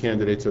good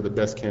candidates or the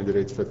best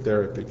candidates for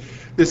therapy.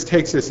 This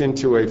takes us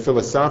into a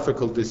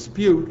philosophical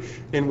dispute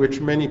in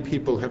which many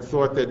people have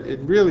thought that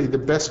really the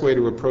best way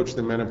to approach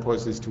the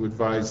menopause is to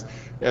advise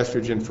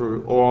estrogen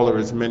for all or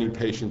as many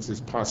patients as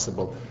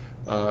possible.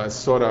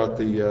 Sort out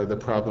the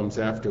problems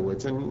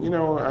afterwards. And, you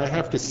know, I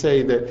have to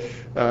say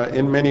that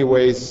in many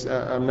ways,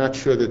 I'm not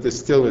sure that this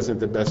still isn't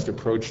the best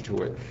approach to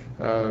it.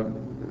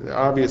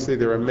 Obviously,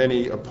 there are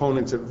many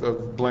opponents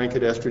of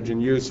blanket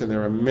estrogen use, and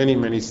there are many,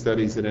 many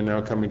studies that are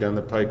now coming down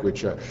the pike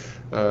which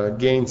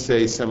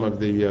gainsay some of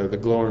the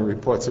glowing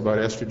reports about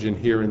estrogen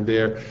here and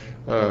there,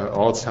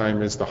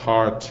 Alzheimer's, the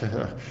heart,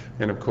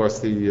 and of course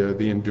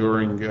the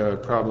enduring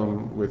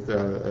problem with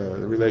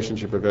the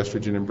relationship of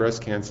estrogen and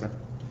breast cancer.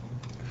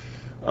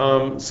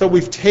 So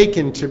we've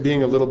taken to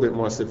being a little bit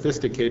more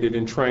sophisticated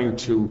in trying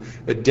to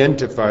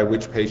identify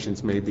which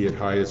patients may be at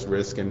highest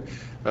risk, and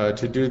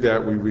to do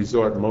that we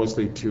resort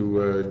mostly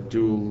to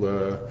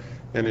dual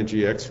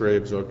energy X-ray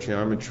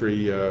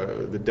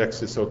absorptiometry, the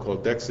DEXA,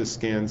 so-called DEXA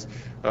scans,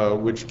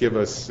 which give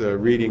us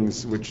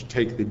readings which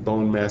take the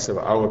bone mass of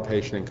our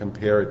patient and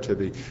compare it to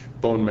the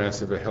bone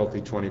mass of a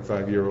healthy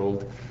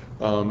 25-year-old.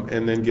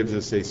 And then gives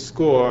us a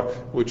score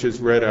which is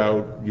read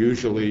out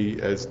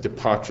usually as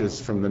departures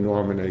from the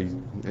norm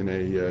in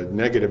a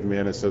negative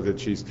manner, so that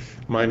she's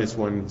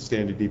 -1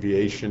 standard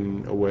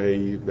deviation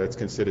away. That's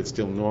considered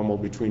still normal.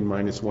 Between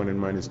 -1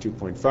 and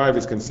 -2.5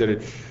 is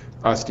considered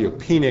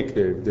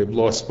osteopenic. They've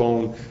lost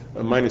bone.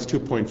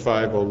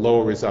 -2.5 or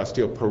lower is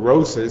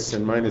osteoporosis,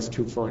 and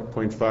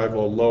 -2.5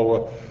 or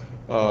lower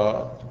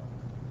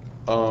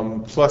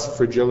plus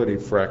fragility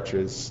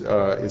fractures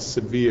is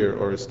severe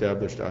or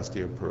established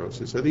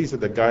osteoporosis. So these are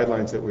the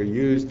guidelines that were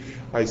used.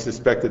 I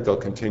suspect that they'll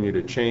continue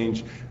to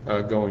change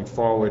going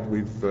forward.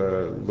 We've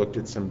looked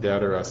at some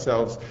data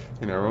ourselves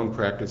in our own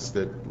practice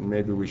that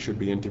maybe we should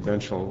be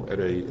interventional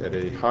at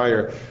a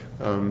higher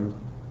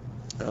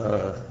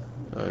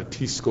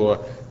T-score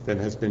than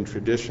has been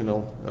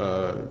traditional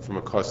from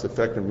a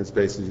cost-effectiveness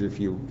basis. If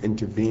you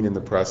intervene in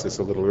the process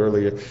a little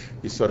earlier,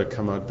 you sort of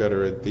come out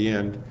better at the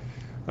end.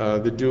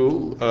 The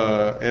dual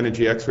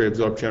energy X-ray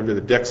absorptiometer,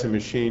 the DEXA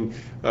machine,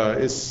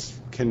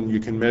 you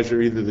can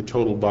measure either the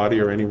total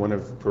body or any one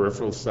of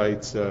peripheral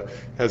sites.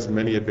 Has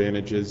many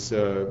advantages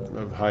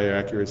of high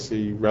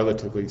accuracy,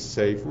 relatively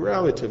safe,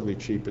 relatively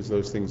cheap as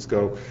those things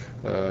go.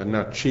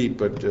 Not cheap,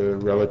 but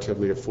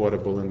relatively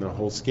affordable in the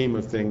whole scheme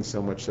of things,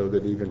 so much so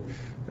that even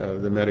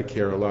the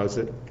Medicare allows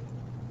it.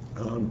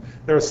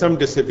 There are some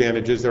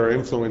disadvantages. They are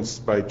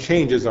influenced by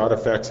changes,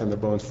 artifacts on the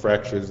bones,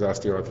 fractures,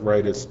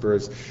 osteoarthritis,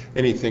 spurs,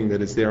 anything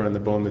that is there on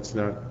the bone that's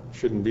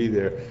shouldn't be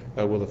there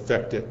will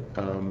affect it.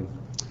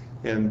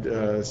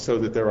 So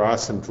that there are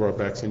some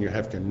drawbacks, and you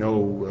have to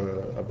know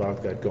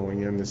about that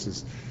going in. This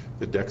is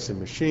the DEXA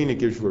machine. It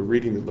gives you a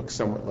reading that looks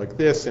somewhat like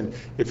this, and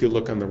if you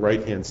look on the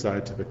right-hand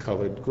side to the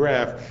colored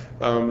graph,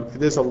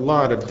 there's a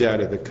lot of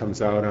data that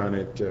comes out on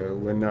it.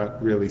 We're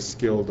not really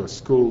skilled or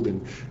schooled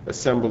in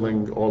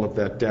assembling all of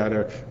that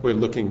data. We're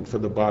looking for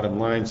the bottom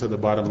line, so the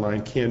bottom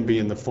line can be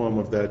in the form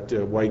of that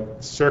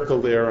white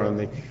circle there on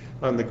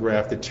the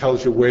graph that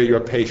tells you where your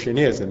patient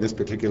is, and this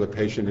particular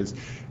patient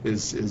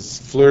is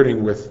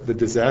flirting with the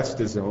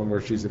disaster zone,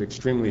 where she's at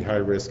extremely high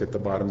risk at the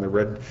bottom, the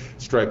red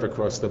stripe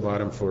across the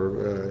bottom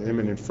for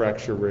imminent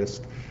fracture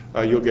risk.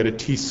 You'll get a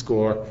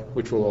T-score,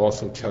 which will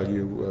also tell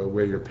you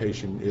where your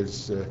patient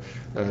is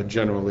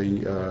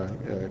generally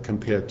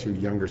compared to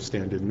younger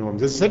standard norms.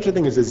 There's such a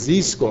thing as a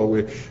Z-score,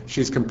 where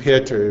she's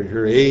compared to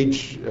her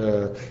age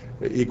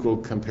equal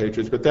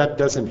compatriots, but that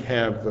doesn't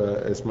have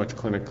as much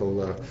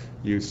clinical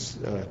use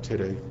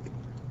today.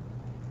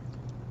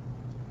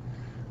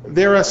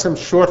 There are some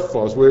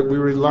shortfalls. We're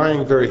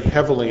relying very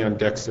heavily on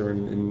DEXA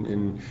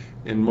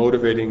in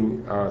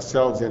motivating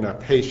ourselves and our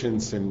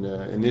patients, and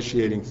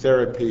initiating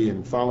therapy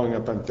and following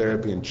up on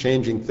therapy and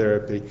changing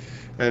therapy.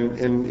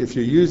 And if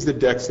you use the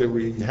DEXA,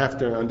 we have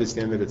to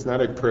understand that it's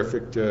not a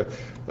perfect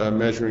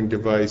measuring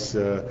device.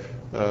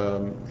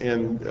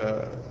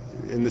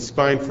 In the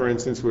spine, for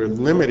instance, we're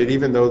limited,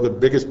 even though the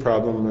biggest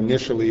problem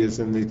initially is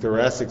in the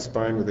thoracic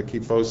spine with the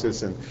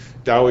kyphosis and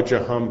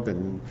dowager hump,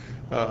 and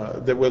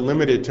that we're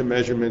limited to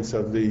measurements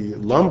of the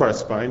lumbar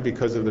spine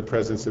because of the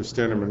presence of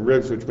sternum and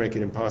ribs, which make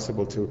it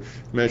impossible to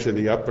measure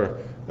the upper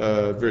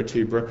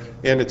vertebra.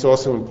 And it's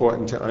also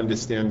important to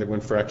understand that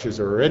when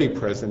fractures are already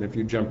present, if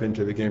you jump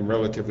into the game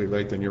relatively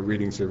late, then your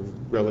readings are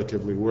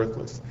relatively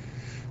worthless.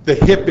 The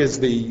hip is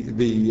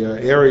the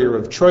area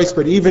of choice,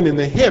 but even in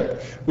the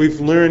hip, we've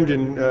learned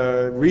in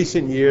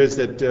recent years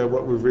that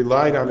what we've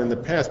relied on in the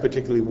past,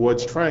 particularly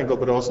Ward's triangle,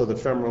 but also the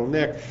femoral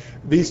neck,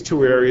 these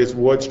two areas,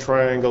 Ward's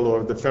triangle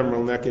or the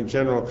femoral neck in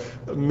general,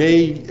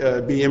 may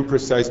be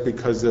imprecise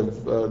because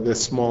of their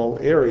small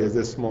areas,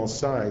 their small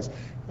size.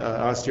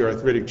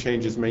 osteoarthritic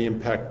changes may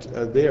impact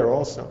there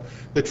also.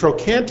 The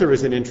trochanter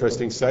is an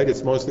interesting site.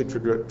 It's mostly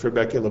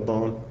trabecular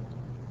bone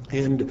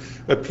and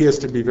appears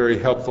to be very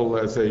helpful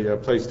as a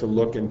place to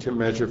look and to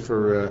measure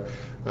for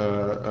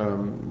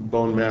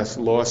bone mass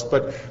loss.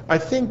 But I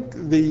think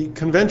the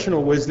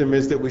conventional wisdom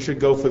is that we should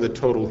go for the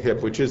total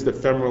hip, which is the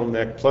femoral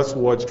neck plus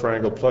Ward's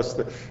triangle plus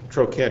the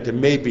trochanter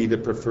may be the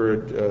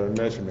preferred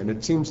measurement.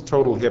 It seems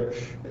total hip,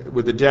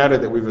 with the data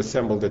that we've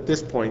assembled at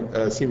this point,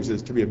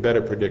 seems to be a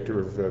better predictor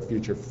of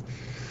future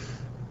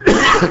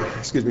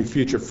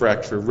future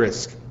fracture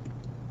risk.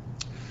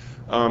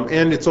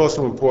 And it's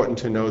also important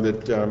to know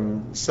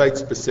that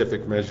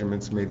site-specific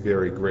measurements may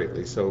vary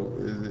greatly, so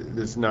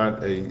there's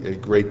not a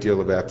great deal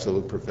of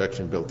absolute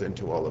perfection built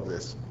into all of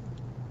this.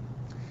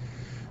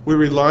 We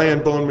rely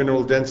on bone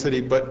mineral density,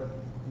 but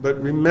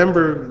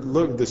remember,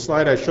 look, the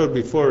slide I showed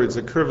before is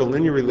a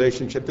curvilinear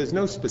relationship. There's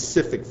no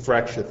specific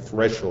fracture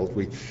threshold.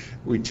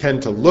 We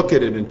tend to look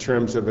at it in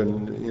terms of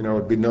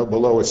it'd be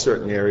below a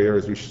certain area,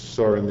 as we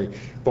saw in the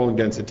bone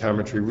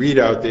densitometry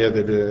readout there,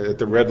 that at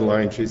the red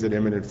line she's at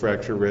imminent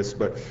fracture risk.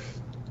 But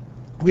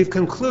we've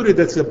concluded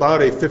that's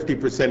about a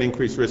 50%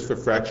 increased risk for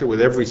fracture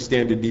with every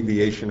standard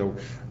deviation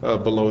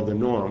below the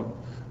norm.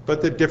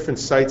 But the different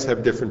sites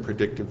have different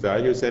predictive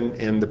values,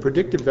 and the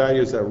predictive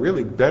values are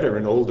really better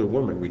in older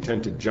women. We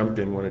tend to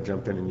want to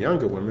jump in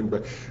younger women,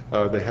 but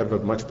they have a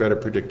much better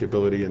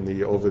predictability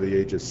in over the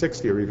age of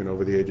 60 or even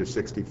over the age of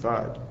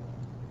 65.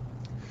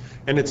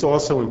 And it's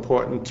also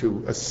important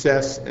to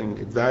assess and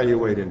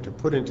evaluate and to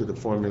put into the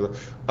formula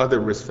other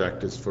risk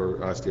factors for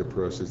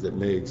osteoporosis that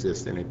may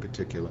exist in a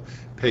particular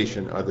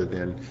patient other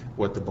than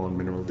what the bone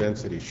mineral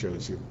density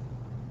shows you.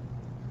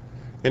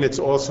 And it's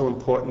also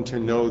important to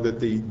know that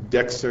the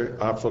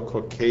DEXA are for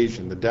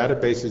Caucasian. The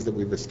databases that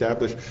we've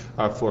established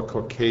are for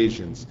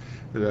Caucasians.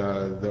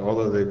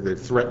 Although they've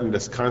threatened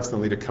us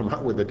constantly to come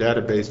out with a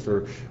database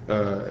for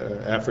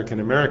African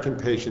American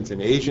patients and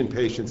Asian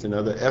patients and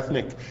other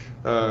ethnic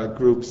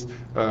groups,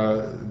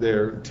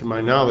 they're, to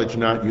my knowledge,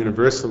 not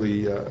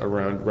universally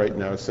around right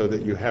now, so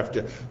that you have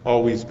to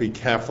always be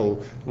careful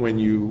when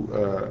you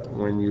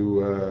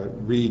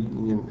read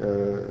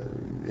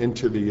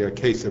into the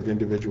case of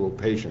individual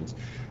patients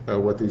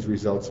what these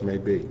results may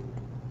be.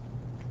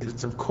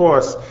 It's, of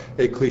course,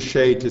 a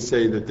cliche to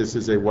say that this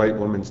is a white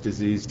woman's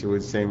disease to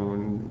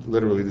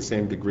literally the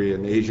same degree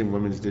an Asian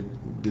woman's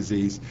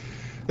disease.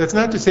 That's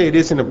not to say it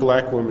isn't a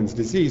black woman's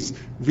disease.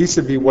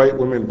 Vis-a-vis white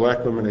women,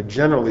 black women are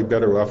generally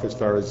better off as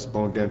far as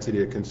bone density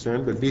are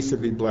concerned, but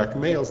vis-a-vis black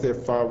males, they're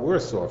far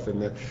worse off.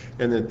 And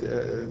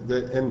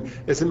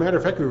as a matter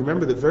of fact, we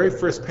remember the very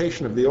first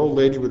patient of the old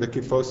lady with the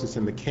kyphosis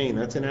in the cane.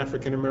 That's an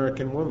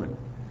African-American woman.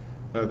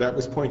 That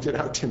was pointed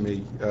out to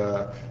me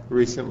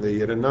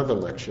recently at another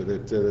lecture.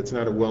 That's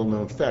not a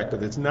well-known fact,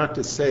 but it's not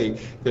to say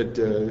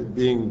that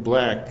being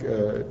black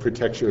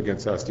protects you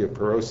against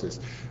osteoporosis.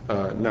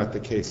 Not the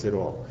case at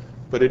all.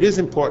 But it is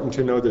important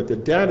to know that the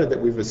data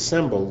that we've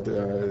assembled,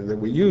 that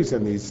we use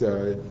in these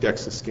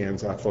DEXA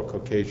scans, are for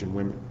Caucasian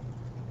women.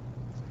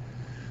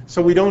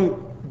 So we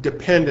don't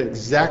depend on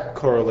exact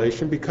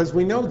correlation because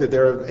we know that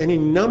there are any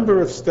number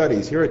of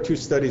studies. Here are two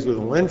studies with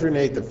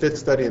alendronate, the FIT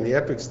study and the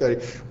EPIC study,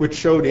 which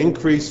showed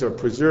increased or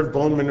preserved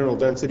bone mineral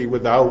density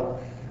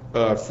without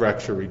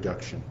fracture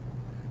reduction.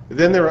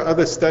 Then there are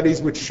other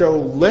studies which show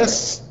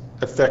less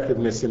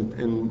effectiveness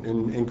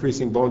in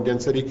increasing bone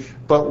density,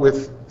 but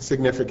with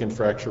significant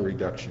fracture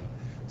reduction.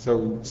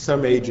 So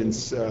some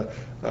agents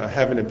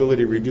have an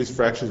ability to reduce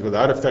fractures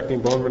without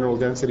affecting bone mineral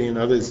density, and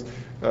others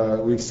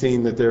we've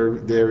seen that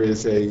there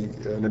is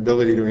an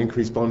ability to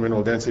increase bone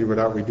mineral density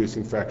without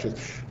reducing fractures.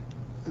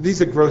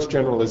 These are gross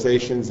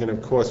generalizations, and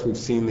of course we've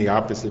seen the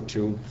opposite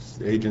too,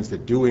 agents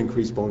that do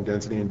increase bone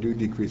density and do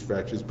decrease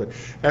fractures. But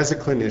as a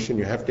clinician,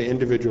 you have to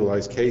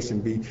individualize case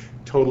and be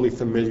totally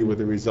familiar with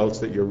the results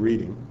that you're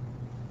reading.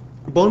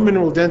 Bone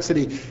mineral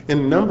density in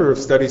a number of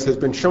studies has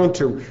been shown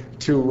to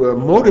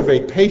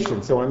motivate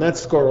patients. So on that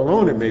score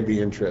alone, it may be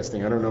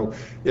interesting. I don't know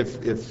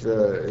if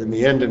in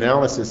the end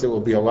analysis it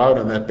will be allowed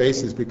on that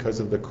basis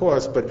because of the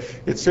cost, but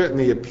it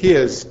certainly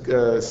appears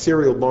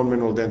serial bone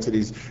mineral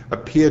densities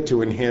appear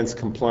to enhance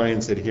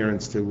compliance,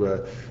 adherence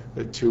to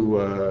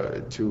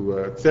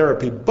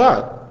therapy.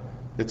 But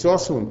it's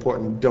also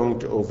important,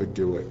 don't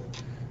overdo it.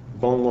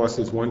 Bone loss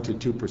is 1 to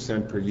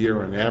 2% per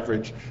year on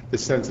average. The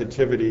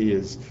sensitivity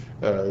is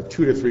 2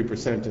 to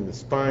 3% in the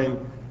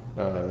spine.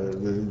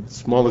 The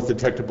smallest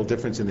detectable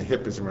difference in the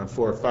hip is around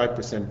 4 or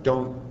 5%.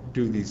 Don't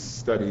do these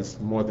studies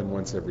more than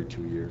once every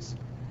 2 years.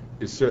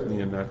 You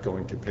certainly are not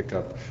going to pick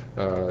up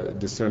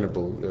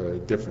discernible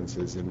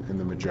differences in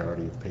the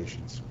majority of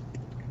patients.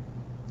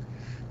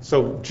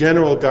 So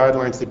general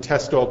guidelines to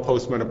test all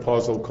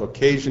postmenopausal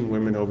Caucasian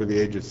women over the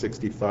age of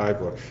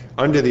 65 or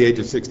under the age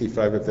of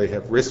 65 if they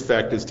have risk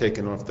factors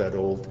taken off that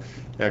old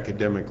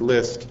academic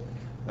list.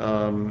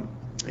 And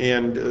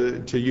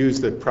to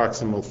use the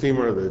proximal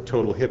femur, or the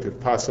total hip if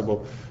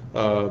possible.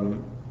 But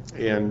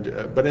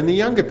in the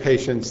younger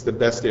patients, the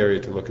best area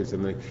to look is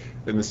in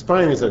the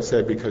spine, as I've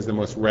said, because the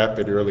most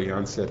rapid early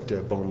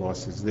onset bone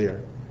loss is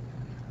there.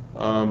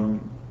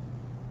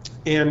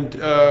 And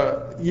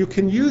you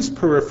can use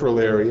peripheral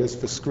areas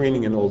for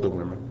screening in older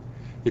women.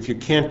 If you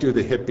can't do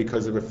the hip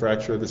because of a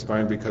fracture or the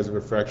spine because of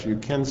a fracture, you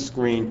can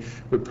screen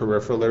with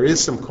peripheral. There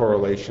is some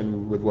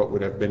correlation with what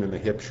would have been in the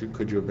hip.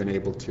 Could you have been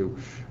able to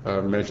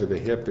measure the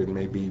hip? It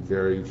may be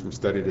vary from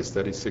study to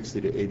study.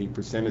 60 to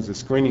 80% is a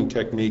screening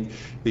technique.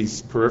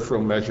 These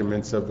peripheral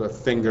measurements of a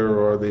finger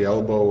or the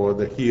elbow or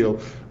the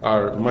heel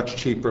are much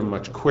cheaper,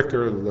 much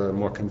quicker,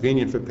 more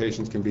convenient for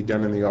patients, can be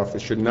done in the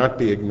office, should not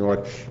be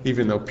ignored,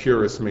 even though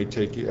purists may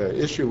take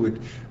issue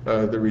with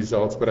the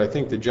results. But I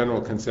think the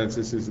general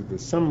consensus is that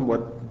there's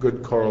somewhat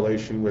good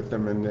correlation with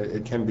them, and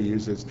it can be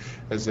used as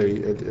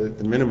at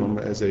the minimum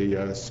as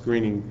a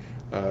screening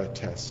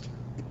test.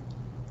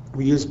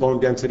 We use bone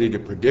density to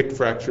predict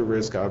fracture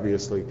risk,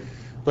 obviously,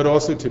 but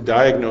also to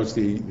diagnose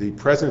the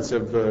presence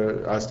of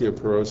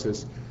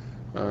osteoporosis,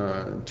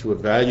 to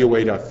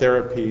evaluate our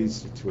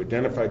therapies, to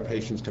identify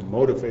patients, to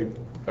motivate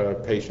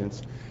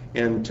patients,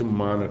 and to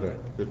monitor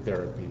the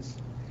therapies.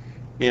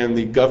 And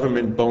the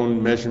Government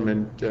Bone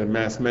Measurement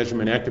Mass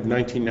Measurement Act of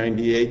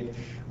 1998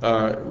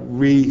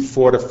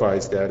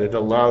 re-fortifies that. It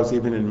allows,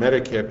 even in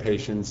Medicare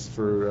patients,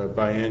 for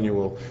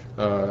biannual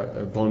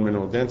bone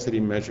mineral density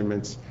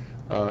measurements,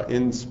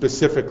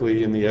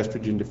 specifically in the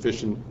estrogen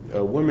deficient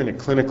women at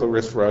clinical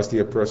risk for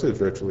osteoporosis.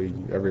 Virtually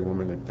every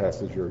woman that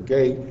passes your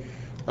gate,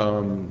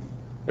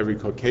 every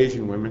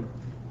Caucasian woman,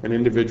 an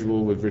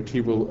individual with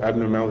vertebral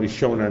abnormalities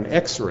shown on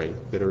X-ray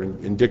that are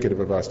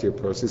indicative of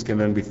osteoporosis can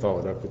then be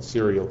followed up with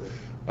serial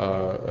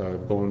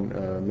bone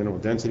mineral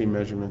density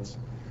measurements.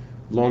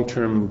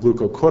 Long-term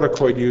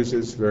glucocorticoid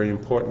users, very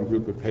important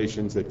group of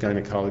patients that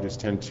gynecologists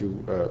tend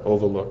to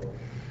overlook.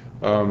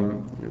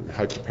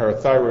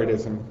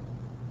 Hyperparathyroidism,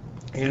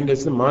 and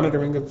as the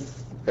monitoring of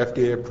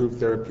FDA-approved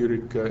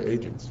therapeutic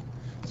agents.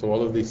 So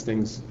all of these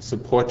things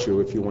support you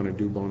if you want to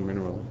do bone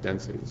mineral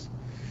densities.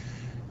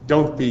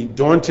 Don't be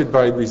daunted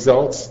by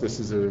results. This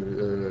is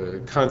a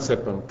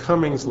concept from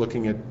Cummings,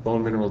 looking at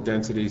bone mineral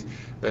densities,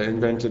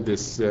 invented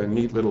this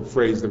neat little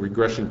phrase, the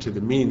regression to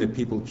the mean, that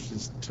people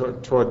just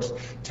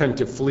tend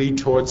to flee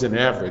towards an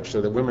average.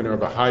 So that women who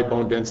have a high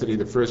bone density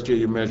the first year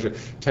you measure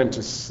tend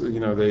to,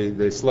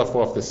 they slough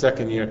off the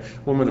second year.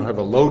 Women who have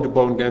a low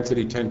bone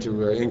density tend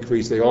to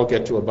increase. They all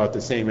get to about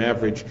the same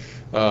average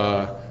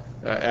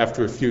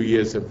after a few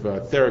years of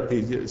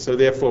therapy. So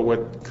therefore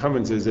what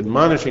Cummins is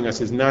admonishing us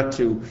is not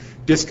to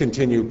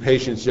discontinue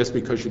patients just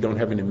because you don't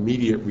have an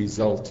immediate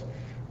result,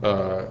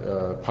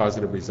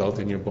 positive result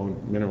in your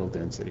bone mineral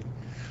density.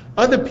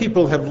 Other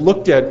people have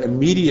looked at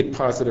immediate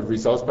positive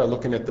results by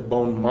looking at the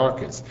bone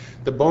markers.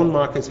 The bone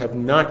markers have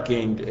not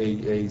gained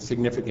a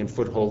significant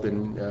foothold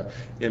in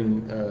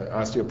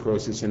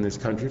osteoporosis in this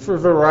country for a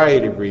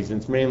variety of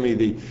reasons,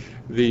 mainly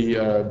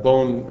the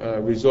bone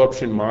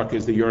resorption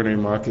markers, the urinary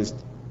markers,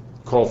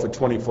 call for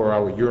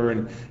 24-hour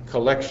urine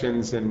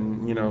collections,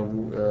 and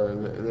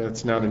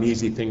that's not an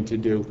easy thing to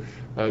do.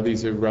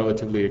 These are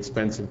relatively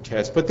expensive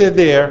tests, but they're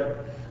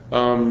there.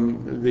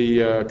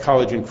 The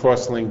collagen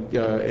cross-link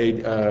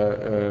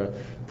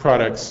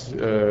products,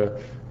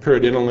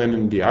 pyridinoline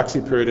and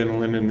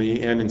deoxypyridinoline, and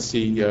the N and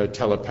C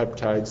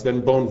telepeptides.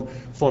 Then bone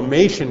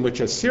formation, which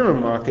are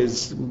serum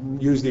markers,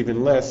 used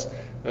even less,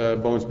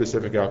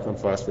 bone-specific alkaline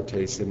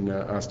phosphatase and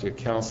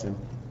osteocalcin.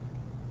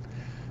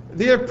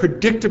 They are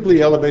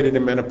predictably elevated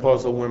in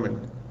menopausal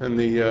women. And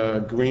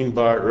the green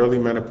bar, early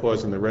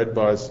menopause, and the red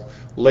bars,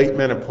 late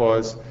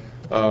menopause.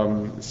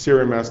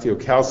 Serum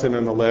osteocalcin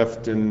on the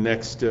left, and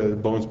next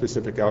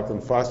bone-specific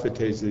alkaline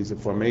phosphatase, these are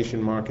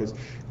formation markers,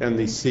 and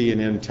the C and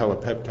N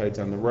telepeptides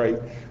on the right.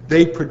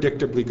 They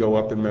predictably go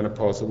up in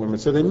menopausal women.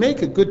 So they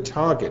make a good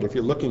target if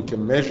you're looking to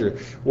measure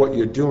what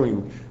you're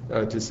doing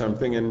to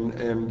something.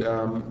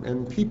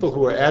 And people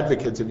who are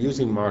advocates of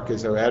using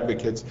markers are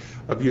advocates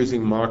of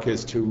using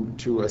markers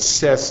to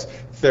assess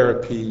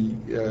therapy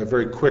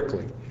very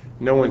quickly.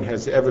 No one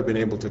has ever been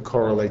able to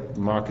correlate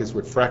markers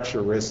with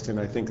fracture risk, and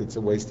I think it's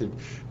a wasted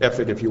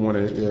effort if you want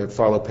to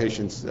follow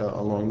patients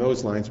along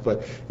those lines.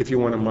 But if you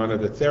want to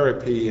monitor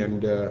therapy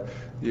and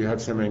you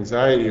have some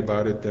anxiety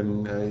about it,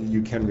 then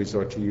you can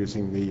resort to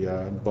using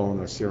the bone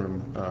or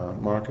serum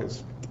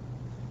markers.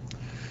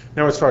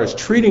 Now, as far as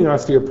treating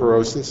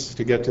osteoporosis,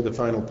 to get to the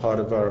final part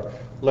of our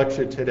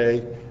lecture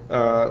today,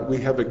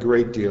 we have a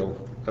great deal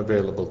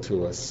available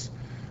to us.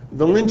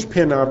 The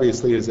linchpin,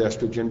 obviously, is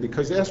estrogen,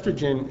 because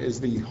estrogen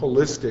is the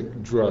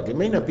holistic drug. It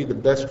may not be the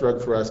best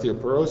drug for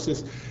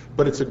osteoporosis,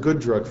 but it's a good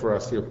drug for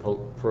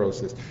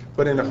osteoporosis.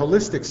 But in a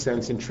holistic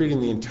sense, in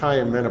treating the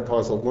entire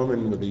menopausal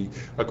woman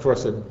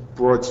across a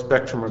broad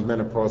spectrum of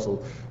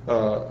menopausal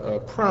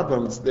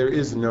problems, there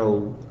is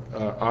no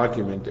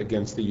argument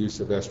against the use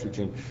of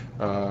estrogen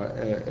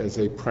as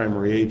a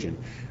primary agent.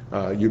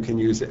 You can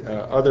use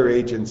other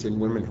agents in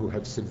women who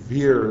have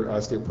severe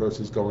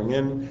osteoporosis going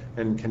in,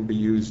 and can be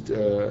used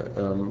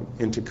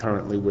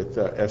intercurrently with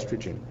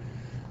estrogen.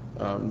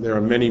 There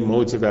are many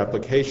modes of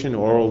application.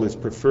 Oral is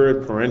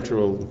preferred,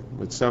 parenteral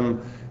with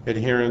some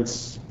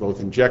adherence, both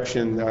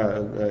injections,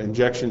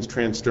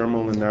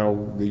 transdermal, and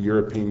now the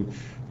European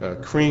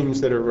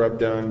creams that are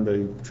rubbed on,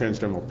 the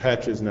transdermal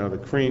patches, now the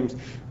creams.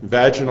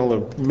 Vaginal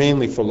are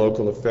mainly for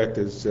local effect,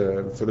 is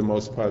for the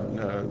most part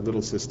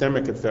little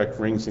systemic effect,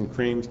 rings and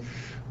creams.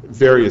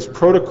 Various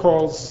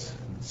protocols,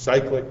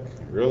 cyclic,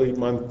 early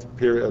month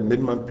period,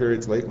 mid-month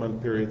periods, late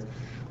month periods,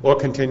 or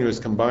continuous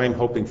combined,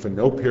 hoping for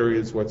no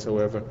periods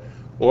whatsoever,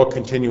 or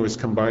continuous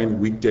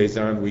combined, weekdays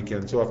on,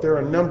 weekends off. There are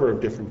a number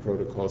of different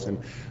protocols,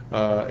 and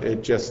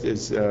it just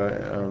is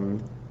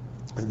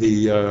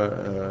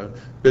the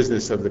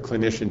business of the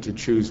clinician to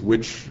choose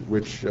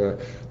which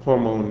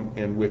hormone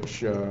and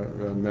which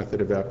method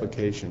of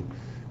application.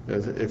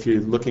 If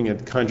you're looking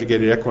at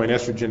conjugated equine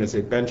estrogen as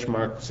a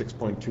benchmark,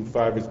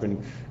 6.25 has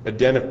been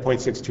identified.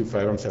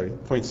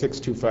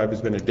 0.625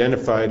 has been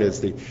identified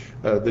as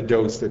the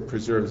dose that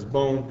preserves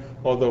bone.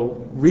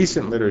 Although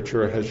recent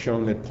literature has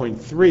shown that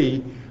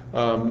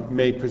 0.3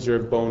 may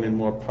preserve bone in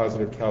more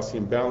positive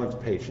calcium balance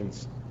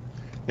patients,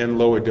 and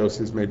lower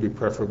doses may be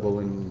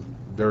preferable in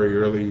very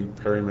early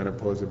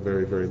perimenopause or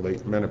very, very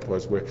late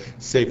menopause, where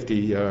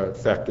safety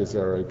factors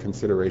are a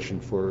consideration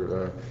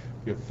for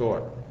your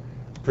thought.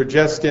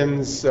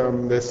 Progestins,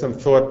 there's some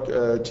thought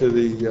to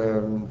the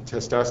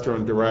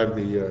testosterone-derived,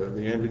 the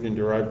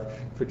androgen-derived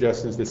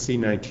progestins, the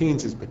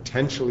C19s, is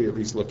potentially, at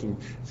least looking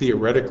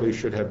theoretically,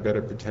 should have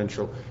better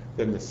potential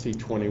than the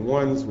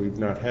C21s. We've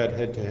not had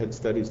head-to-head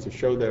studies to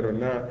show that or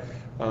not.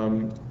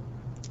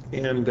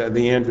 And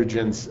the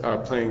androgens are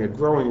playing a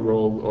growing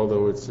role,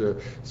 although it's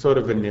sort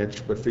of a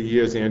niche. But for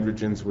years,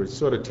 androgens were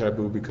sort of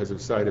taboo because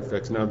of side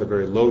effects. Now the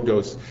very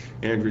low-dose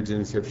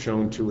androgens have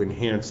shown to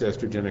enhance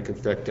estrogenic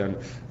effect on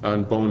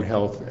bone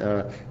health,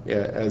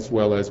 as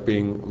well as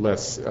being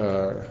less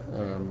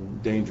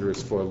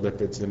dangerous for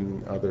lipids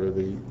and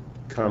the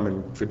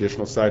common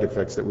traditional side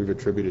effects that we've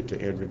attributed to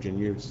androgen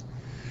use.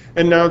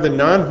 And now the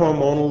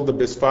non-hormonal, the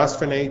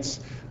bisphosphonates,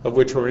 of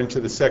which we're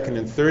into the second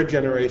and third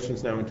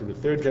generations, now into the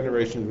third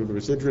generation with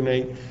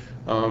residronate,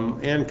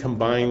 and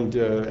combined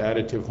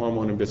additive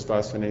hormone and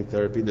bisphosphonate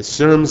therapy. The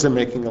SERMs are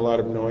making a lot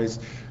of noise.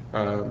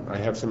 I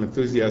have some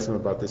enthusiasm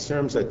about the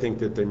SERMs. I think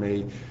that they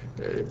may,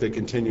 if they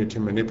continue to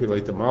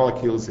manipulate the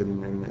molecules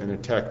and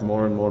attack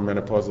more and more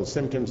menopausal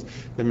symptoms,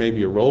 there may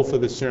be a role for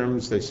the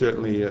SERMs. They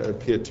certainly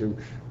appear to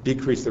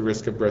decrease the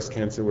risk of breast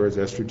cancer, whereas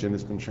estrogen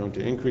has been shown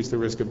to increase the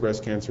risk of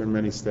breast cancer in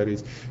many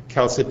studies.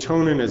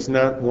 Calcitonin has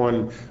not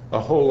won a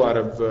whole lot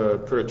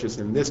of purchase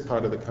in this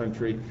part of the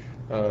country.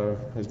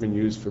 Has been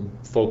used for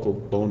focal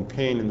bone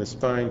pain in the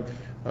spine.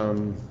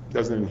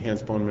 Doesn't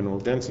enhance bone mineral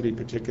density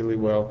particularly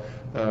well.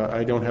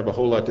 I don't have a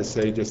whole lot to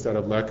say, just out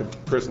of lack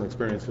of personal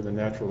experience with the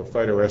natural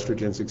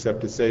phytoestrogens,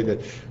 except to say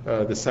that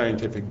the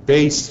scientific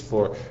base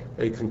for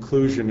a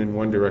conclusion in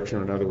one direction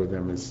or another with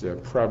them is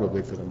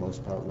probably for the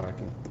most part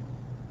lacking.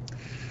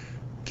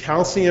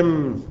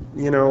 Calcium,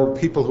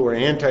 people who are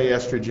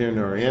anti-estrogen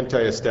or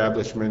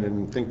anti-establishment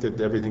and think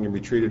that everything can be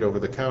treated over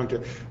the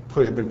counter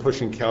have been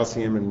pushing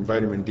calcium and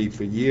vitamin D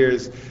for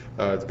years.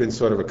 It's been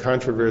sort of a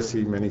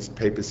controversy. Many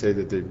papers say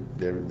that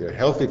they're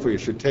healthy for you,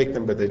 should take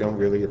them, but they don't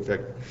really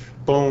affect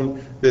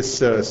bone.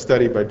 This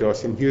study by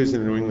Dawson Hughes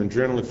in the New England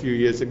Journal a few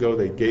years ago,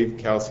 they gave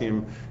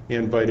calcium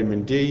and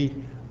vitamin D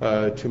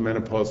to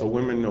menopausal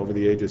women over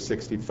the age of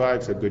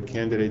 65, so good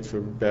candidates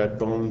for bad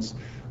bones.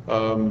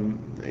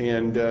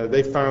 And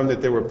they found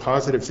that there were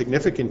positive,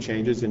 significant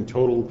changes in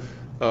total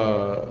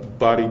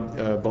body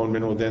bone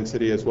mineral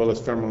density, as well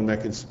as femoral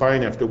neck and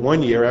spine after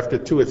 1 year. After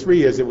 2 or 3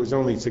 years, it was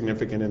only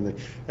significant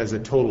as a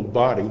total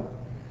body.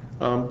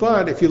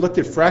 But if you looked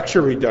at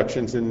fracture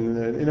reductions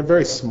in a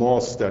very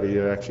small study,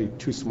 actually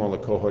too small a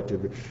cohort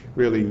to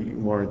really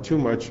warrant too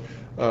much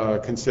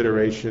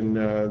consideration,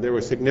 there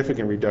was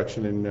significant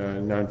reduction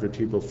in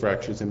non-vertebral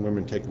fractures in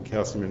women taking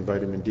calcium and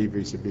vitamin D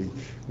vis-a-vis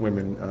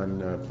women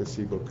on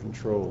placebo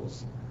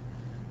controls.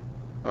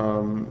 I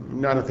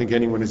don't think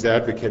anyone is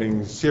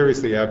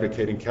seriously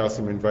advocating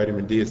calcium and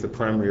vitamin D as the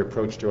primary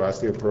approach to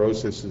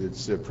osteoporosis,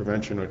 its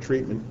prevention or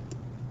treatment.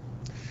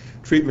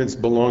 Treatments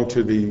belong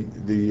to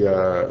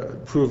the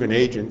proven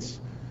agents,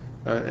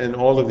 and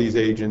all of these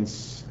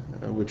agents,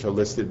 which are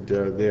listed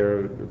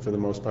there for the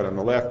most part on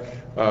the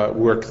left,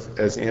 work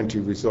as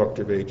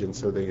anti-resorptive agents,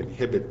 so they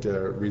inhibit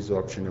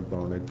resorption of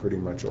bone. They pretty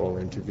much all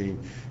intervene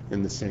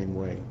in the same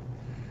way.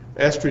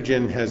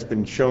 Estrogen has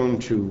been shown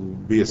to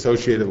be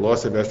associated,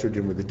 loss of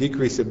estrogen, with a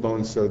decrease of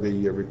bone, so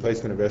the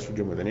replacement of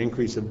estrogen with an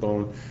increase of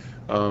bone.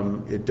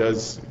 It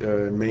does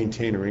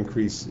maintain or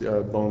increase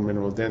bone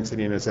mineral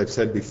density, and as I've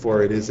said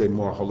before, it is a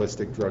more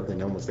holistic drug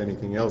than almost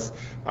anything else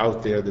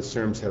out there. The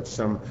SERMs have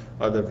some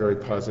other very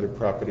positive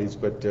properties,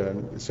 but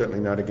certainly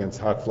not against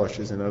hot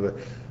flushes and other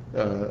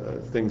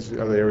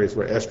other areas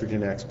where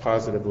estrogen acts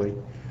positively.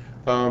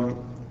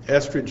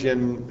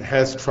 Estrogen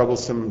has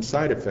troublesome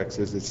side effects,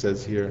 as it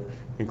says here,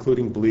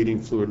 including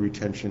bleeding, fluid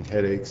retention,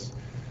 headaches.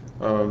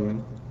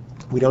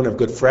 We don't have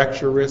good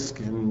fracture risk,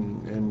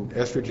 and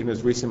estrogen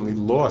has recently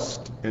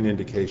lost an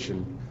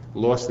indication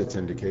lost its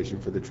indication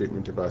for the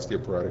treatment of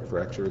osteoporotic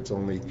fracture. It's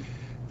only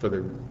for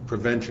the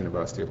prevention of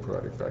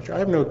osteoporotic fracture. I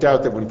have no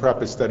doubt that when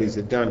proper studies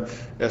are done,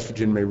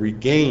 estrogen may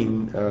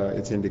regain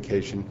its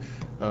indication,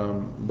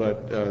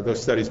 but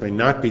those studies may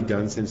not be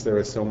done since there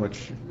are so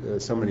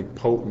many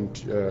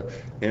potent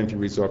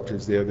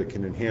anti-resorptives there that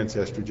can enhance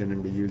estrogen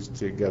and be used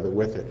together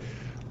with it.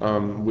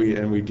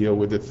 We deal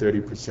with a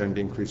 30%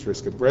 increased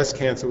risk of breast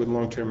cancer with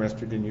long-term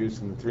estrogen use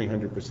and a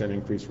 300%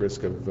 increased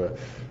risk of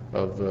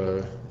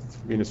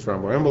venous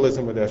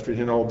thromboembolism with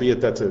estrogen, albeit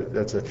that's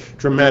a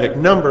dramatic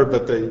number,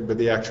 but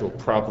the actual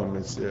problem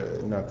is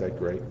not that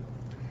great.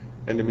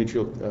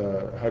 Endometrial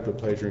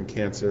hyperplasia and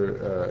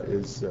cancer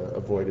is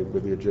avoided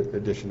with the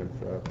addition of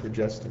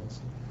progestins.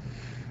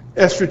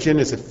 Estrogen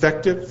is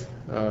effective.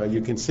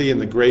 You can see in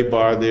the gray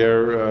bar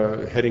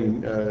there,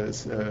 heading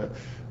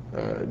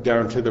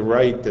down to the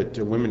right, that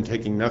women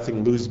taking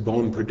nothing lose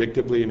bone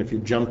predictably, and if you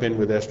jump in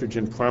with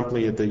estrogen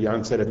promptly at the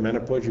onset of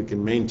menopause, you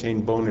can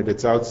maintain bone at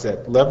its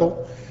outset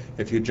level.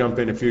 If you jump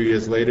in a few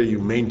years later, you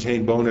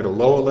maintain bone at a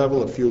lower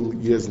level. A few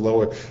years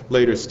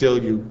later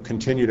still, you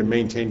continue to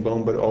maintain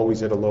bone, but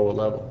always at a lower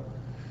level.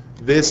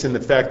 This and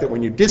the fact that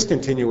when you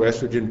discontinue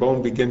estrogen,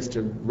 bone begins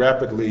to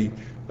rapidly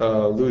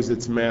lose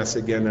its mass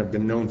again have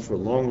been known for a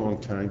long,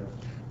 long time.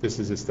 This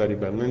is a study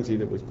by Lindsay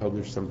that was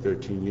published some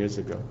 13 years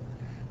ago.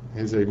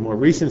 Here's a more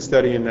recent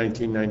study in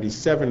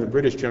 1997, the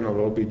British Journal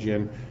of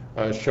OB/GYN,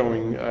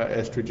 showing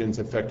estrogen's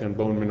effect on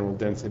bone mineral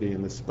density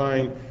in the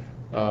spine,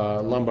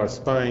 lumbar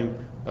spine,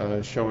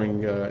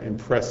 showing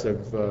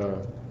impressive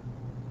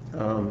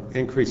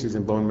increases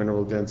in bone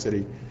mineral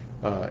density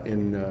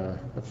in a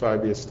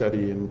 5-year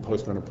study in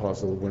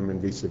postmenopausal women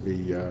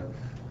vis-a-vis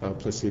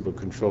placebo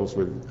controls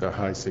with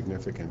high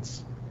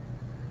significance.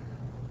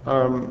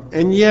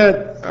 And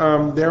yet,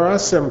 there are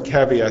some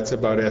caveats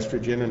about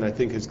estrogen, and I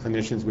think as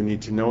clinicians we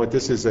need to know it.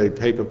 This is a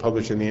paper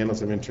published in the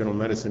Annals of Internal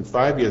Medicine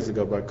 5 years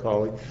ago by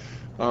Cawley,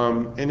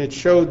 and it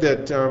showed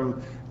that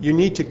you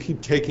need to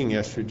keep taking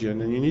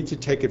estrogen, and you need to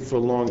take it for a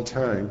long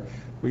time.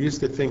 We used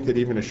to think that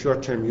even a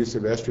short-term use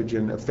of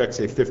estrogen affects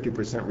a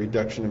 50%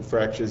 reduction in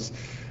fractures.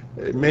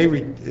 It may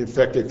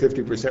affect a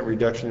 50%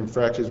 reduction in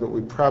fractures, but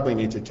we probably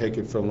need to take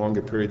it for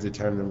longer periods of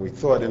time than we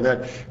thought, and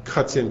that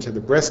cuts into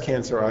the breast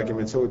cancer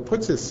argument. So it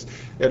puts us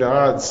at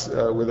odds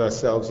with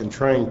ourselves in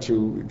trying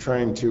to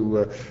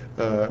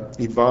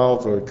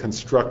evolve or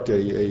construct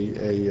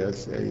a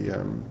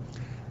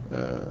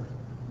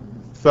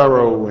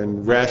thorough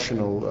and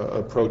rational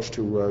approach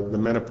to the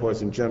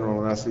menopause in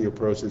general and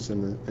osteoporosis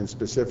in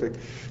specific.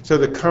 So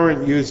the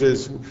current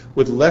users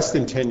with less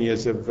than 10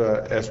 years of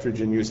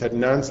estrogen use had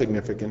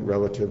non-significant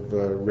relative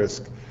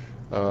risk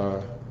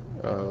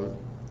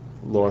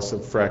loss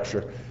of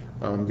fracture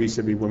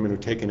vis-a-vis women who've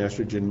taken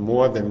estrogen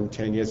more than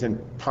 10 years, and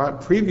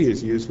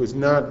previous use was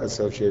not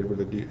associated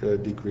with a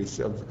decrease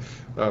of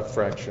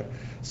fracture.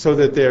 So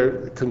that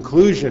their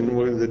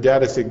conclusion, the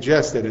data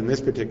suggests that in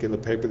this particular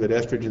paper that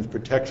estrogen's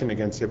protection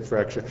against hip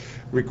fracture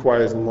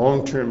requires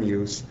long-term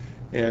use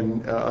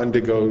and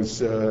undergoes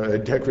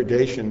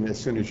degradation as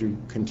soon as you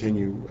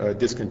discontinue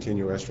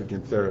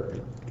estrogen therapy.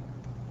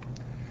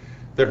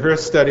 The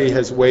Hearst study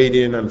has weighed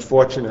in,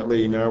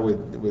 unfortunately, now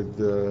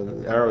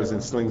with arrows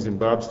and slings and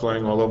bobs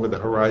flying all over the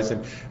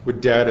horizon,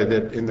 with data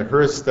that in the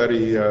Hearst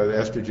study,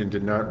 estrogen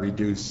did not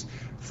reduce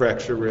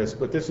fracture risk.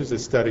 But this was a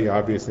study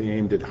obviously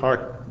aimed at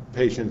heart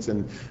patients,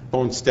 and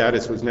bone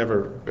status was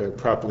never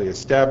properly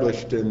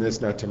established in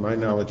this, not to my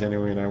knowledge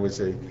anyway, and I was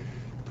a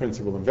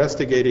principal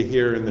investigator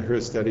here in the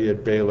Hearst study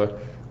at Baylor.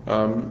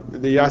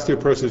 The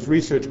osteoporosis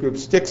research group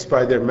sticks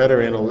by their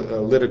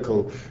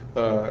meta-analytical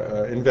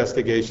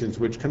investigations,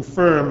 which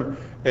confirm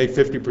a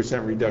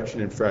 50%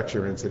 reduction in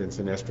fracture incidence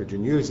in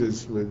estrogen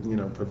users,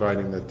 with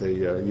providing that they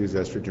use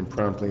estrogen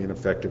promptly and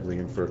effectively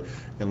and for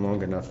a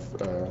long enough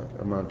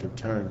amount of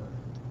time.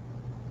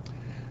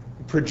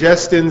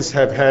 Progestins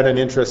have had an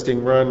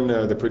interesting run.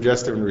 The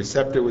progesterone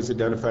receptor was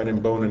identified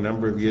in bone a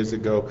number of years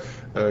ago.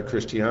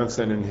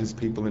 Christiansen and his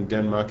people in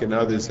Denmark and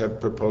others have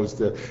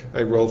proposed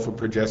a role for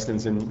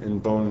progestins in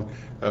bone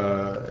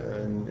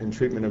in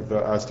treatment of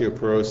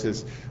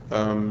osteoporosis.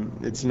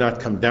 It's not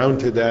come down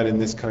to that in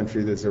this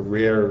country. There's a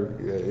rare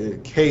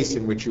case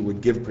in which you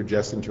would give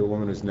progestin to a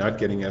woman who's not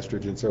getting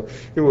estrogen, so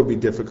it would be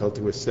difficult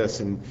to assess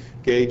and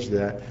gauge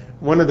that.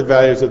 One of the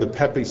values of the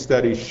PEPI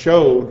study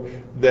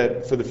showed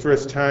that for the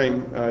first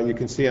time, you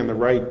can see on the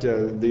right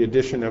the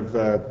addition of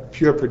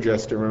pure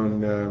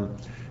progesterone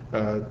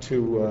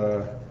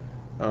to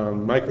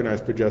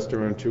micronized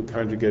progesterone to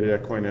conjugated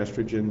equine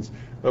estrogens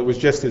was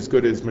just as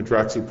good as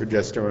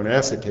medroxyprogesterone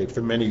acetate.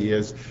 For many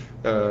years,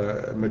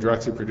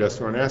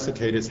 medroxyprogesterone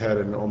acetate has had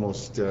an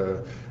almost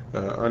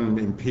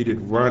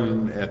unimpeded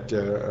run at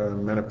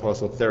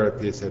menopausal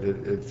therapy. It's had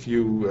a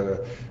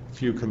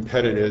few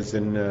competitors,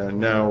 and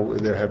now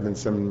there have been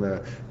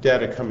some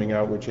data coming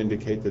out which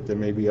indicate that there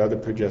may be other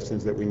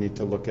progestins that we need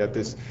to look at.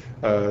 The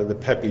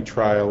PEPI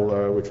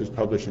trial, which was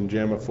published in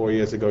JAMA 4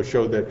 years ago,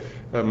 showed that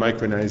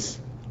micronized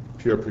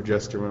pure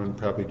progesterone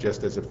probably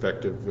just as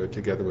effective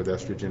together with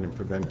estrogen in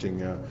preventing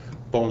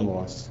bone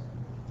loss.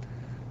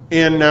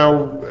 And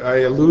now I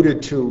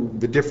alluded to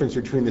the difference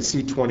between the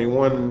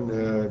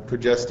C21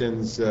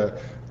 progestins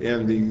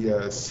and the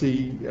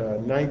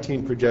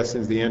C19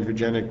 progestins, the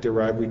androgenic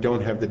derived. We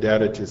don't have the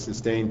data to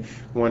sustain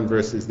one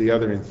versus the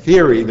other. In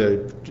theory,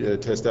 the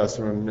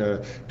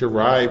testosterone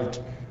derived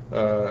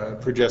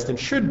progestin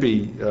should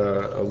be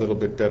a little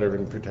bit better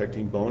in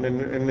protecting bone,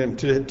 and then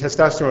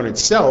testosterone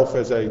itself,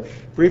 as I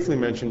briefly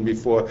mentioned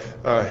before,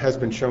 has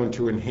been shown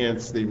to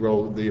enhance the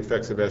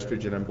effects of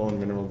estrogen on bone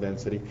mineral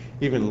density,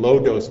 even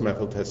low-dose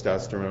methyl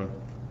testosterone,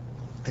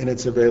 and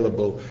it's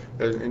available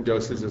in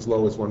doses as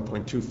low as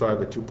 1.25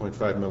 or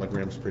 2.5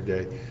 milligrams per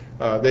day.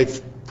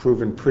 They've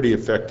proven pretty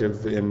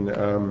effective in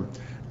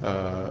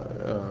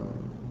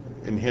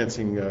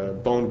enhancing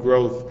bone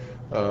growth.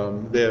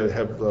 They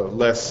have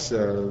less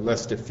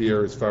to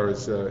fear as far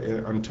as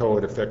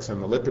untoward effects on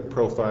the lipid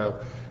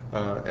profile.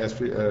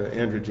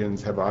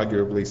 Androgens have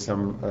arguably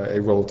a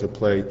role to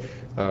play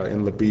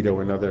in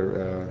libido and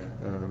other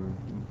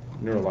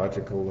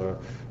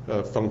neurological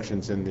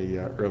functions in the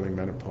early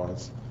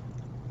menopause.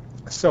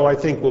 So I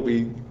think we'll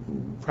be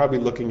probably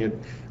looking at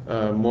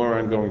more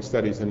ongoing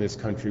studies in this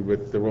country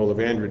with the role of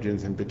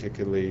androgens, and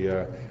particularly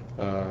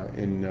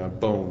in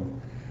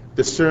bone.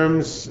 The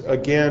SERMs,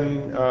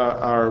 again,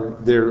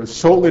 their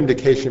sole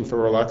indication for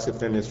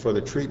raloxifene is for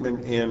the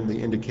treatment, and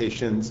the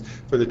indications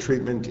for the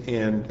treatment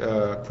and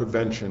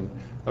prevention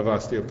of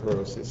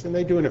osteoporosis. And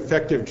they do an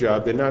effective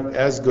job. They're not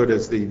as good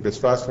as the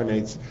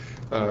bisphosphonates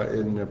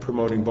in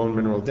promoting bone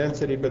mineral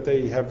density, but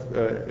they have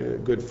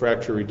good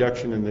fracture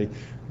reduction in the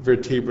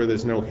vertebra.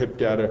 There's no hip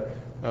data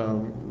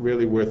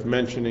really worth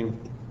mentioning.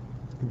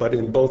 But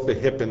in both the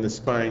hip and the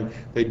spine,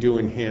 they do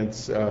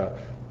enhance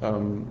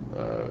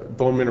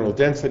bone mineral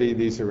density.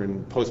 These are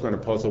in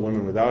postmenopausal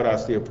women without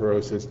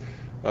osteoporosis.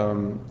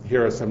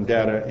 Here are some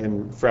data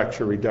in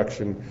fracture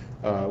reduction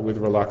with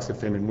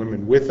raloxifene in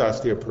women with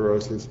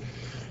osteoporosis.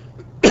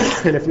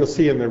 And if you'll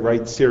see in the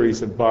right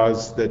series of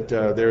bars that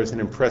there is an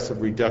impressive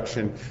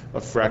reduction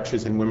of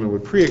fractures in women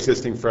with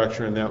pre-existing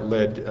fracture, and that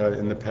led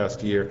in the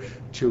past year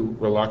to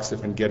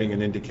raloxifene getting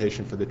an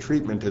indication for the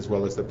treatment as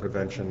well as the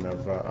prevention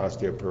of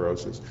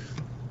osteoporosis.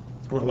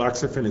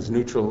 Raloxifene is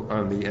neutral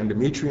on the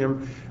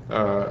endometrium,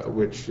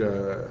 which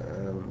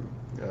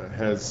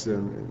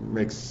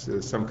makes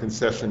some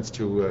concessions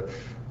to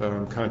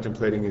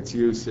contemplating its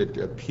use. It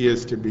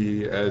appears to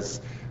be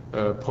as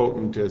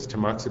potent as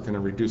tamoxifen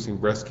in reducing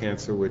breast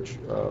cancer, which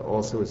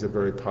also is a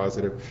very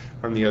positive.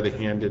 On the other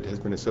hand, it has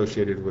been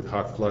associated with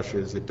hot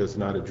flushes. It does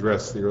not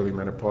address the early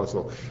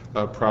menopausal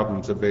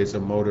problems of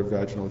vasomotor,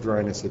 vaginal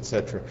dryness,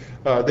 etc.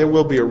 There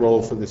will be a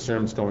role for the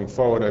SERMs going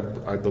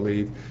forward, I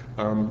believe,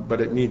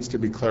 but it needs to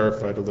be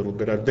clarified a little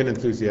bit. I've been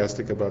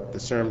enthusiastic about the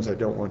SERMs. I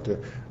don't want to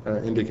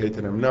indicate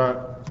that I'm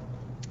not.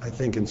 I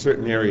think in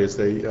certain areas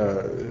they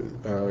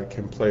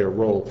can play a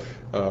role.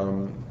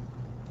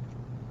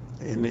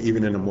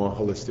 Even in a more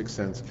holistic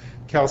sense.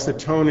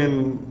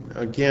 Calcitonin,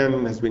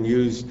 again, has been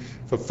used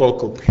for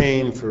focal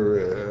pain.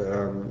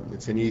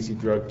 It's an easy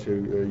drug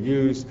to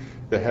use.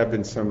 There have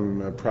been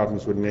some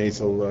problems with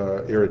nasal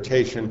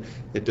irritation.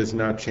 It does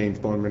not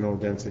change bone mineral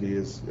density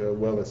as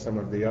well as some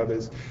of the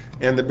others.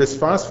 And the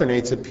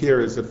bisphosphonates appear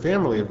as a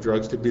family of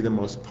drugs to be the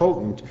most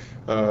potent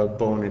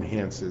bone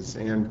enhancers,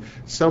 and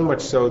so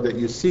much so that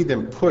you see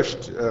them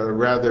pushed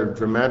rather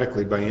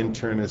dramatically by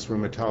internists,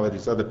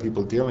 rheumatologists, other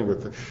people dealing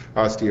with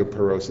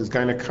osteoporosis.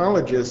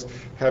 Gynecologists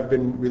have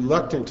been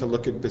reluctant to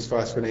look at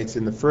bisphosphonates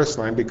in the first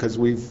line because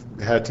we've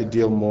had to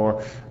deal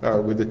more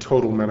with the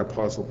total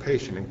menopausal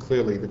patient, and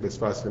clearly the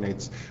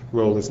bisphosphonates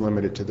role is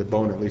limited to the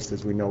bone, at least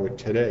as we know it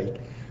today.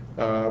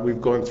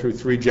 We've gone through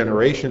 3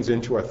 generations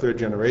into our 3rd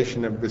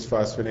generation of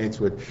bisphosphonates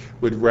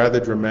with rather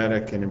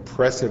dramatic and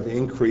impressive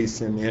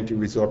increase in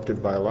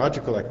anti-resorptive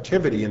biological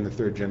activity in the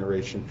 3rd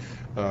generation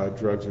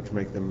drugs, which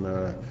make them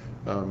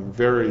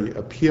very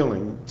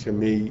appealing to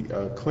me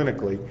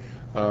clinically.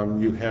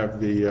 You have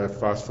the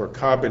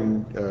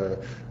phosphorocarbon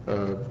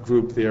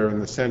group there in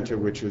the center,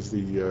 which is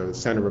the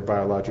center of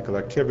biological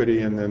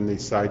activity, and then the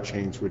side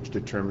chains which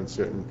determine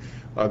certain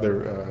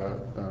other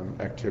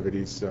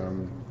activities,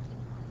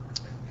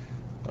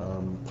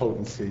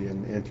 potency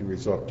and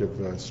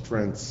anti-resorptive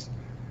strengths.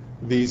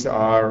 These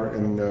are,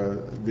 and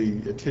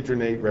the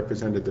etidronate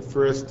represented the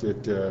first.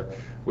 It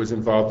was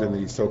involved in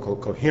the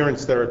so-called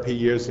coherence therapy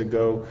years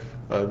ago,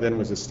 then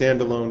was a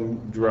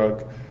standalone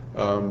drug.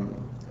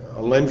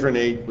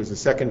 Alendronate was the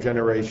 2nd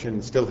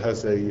generation, still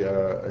has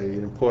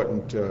an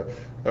important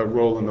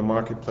role in the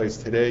marketplace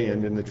today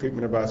and in the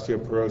treatment of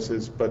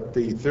osteoporosis, but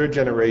the 3rd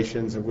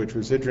generations, of which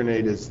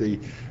Risidronate is the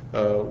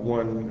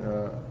one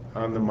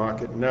on the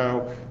market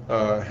now,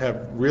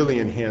 have really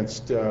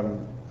enhanced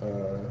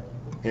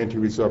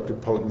anti-resorptive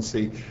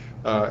potency.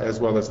 as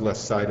well as less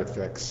side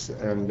effects,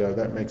 and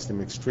that makes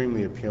them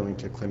extremely appealing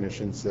to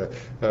clinicians,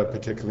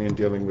 particularly in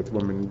dealing with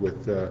women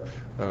with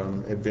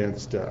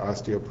advanced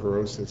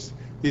osteoporosis.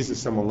 These are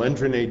some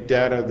alendronate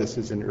data. This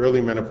is in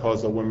early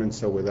menopausal women,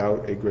 so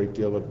without a great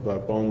deal of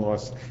bone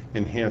loss,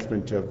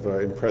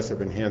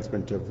 impressive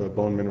enhancement of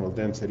bone mineral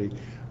density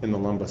in the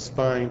lumbar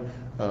spine.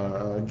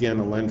 Again,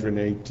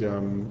 alendronate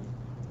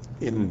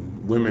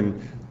in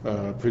women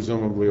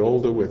presumably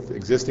older with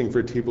existing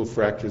vertebral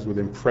fractures with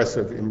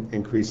impressive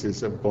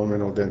increases of bone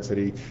mineral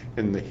density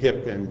in the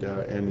hip and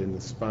in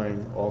the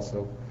spine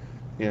also.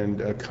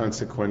 And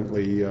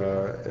consequently,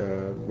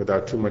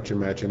 without too much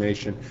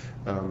imagination,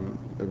 a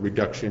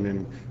reduction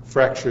in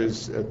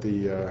fractures at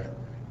the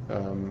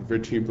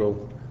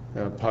vertebral,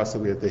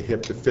 possibly at the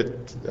hip. The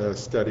FIT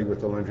study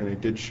with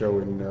alendronate did show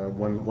in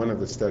one of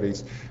the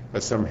studies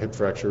some hip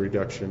fracture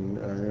reduction.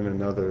 In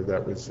another,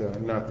 that was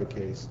not the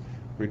case.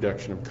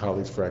 Reduction of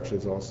Colles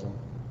fractures also.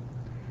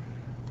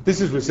 This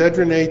is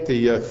resedronate,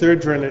 the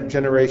third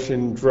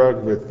generation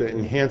drug with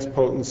enhanced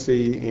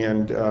potency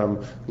and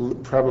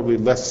probably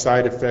less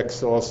side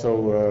effects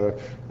also,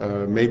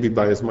 maybe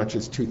by as much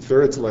as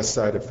 2/3 less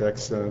side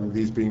effects,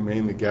 these being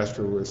mainly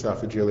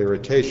gastroesophageal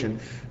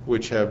irritation,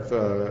 which have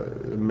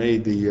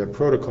made the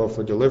protocol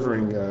for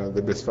delivering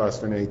the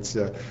bisphosphonates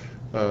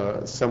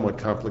somewhat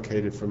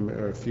complicated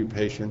for a few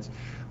patients.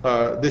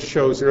 This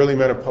shows early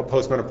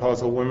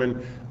postmenopausal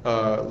women,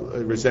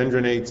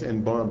 resedronates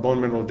and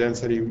bone mineral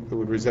density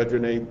with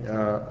resedronate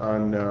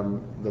on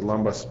the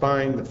lumbar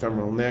spine, the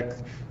femoral neck,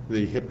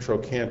 the hip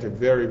trochanter.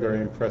 Very, very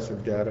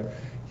impressive data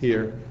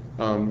here.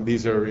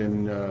 These are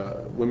in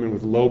women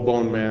with low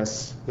bone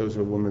mass. Those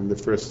are women, the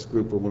first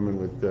group of women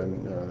with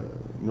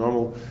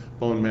normal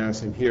bone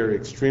mass, and here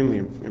extremely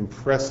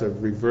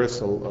impressive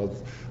reversal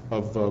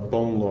of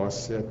bone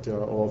loss at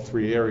all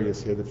three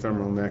areas here, the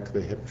femoral neck,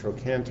 the hip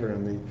trochanter,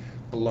 and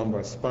the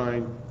lumbar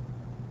spine.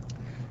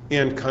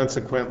 And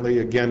consequently,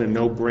 again, a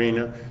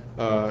no-brainer,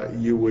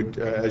 you would,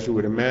 as you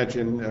would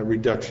imagine, a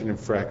reduction in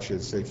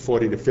fractures, say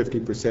 40 to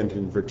 50%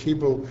 in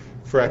vertebral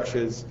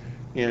fractures,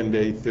 and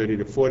a 30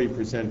 to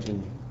 40%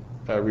 in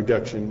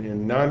reduction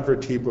in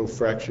non-vertebral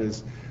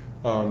fractures,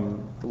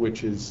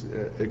 which is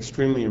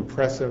extremely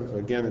impressive.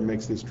 Again, it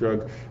makes this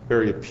drug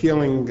very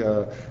appealing.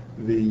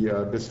 The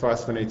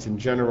bisphosphonates in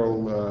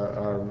general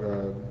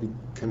are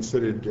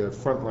considered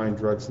frontline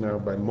drugs now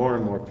by more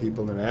and more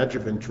people, and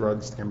adjuvant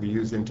drugs can be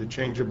used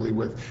interchangeably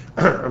with,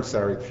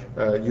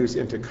 used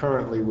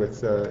intercurrently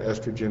with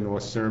estrogen or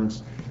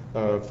SERMs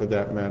for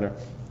that matter.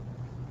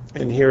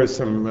 And here is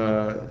some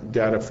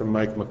data from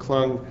Mike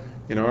McClung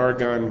in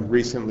Oregon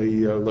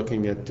recently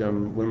looking at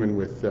women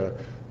with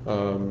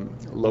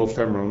low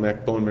femoral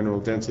neck bone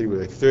mineral density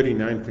with a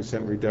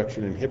 39%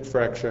 reduction in hip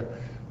fracture.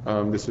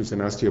 This was in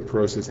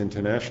Osteoporosis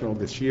International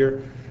this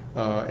year.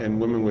 And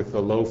women with a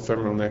low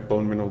femoral neck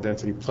bone mineral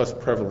density plus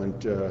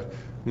prevalent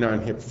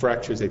non-hip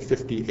fractures, a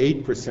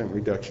 58%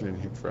 reduction in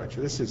hip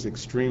fracture. This is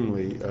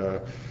extremely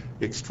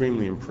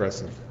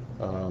impressive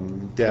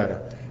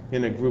data.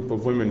 In a group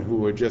of women who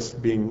were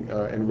just being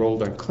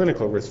enrolled on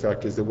clinical risk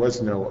factors, there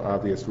was no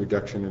obvious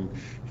reduction in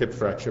hip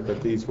fracture, but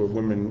these were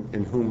women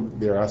in whom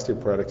their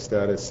osteoporotic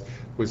status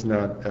was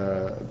not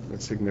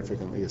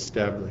significantly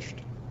established.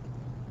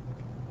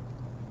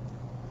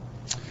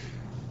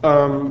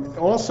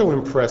 Also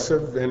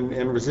impressive, and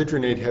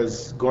resedronate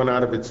has gone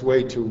out of its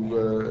way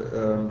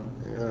to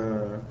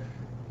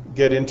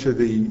get into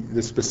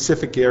the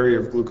specific area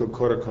of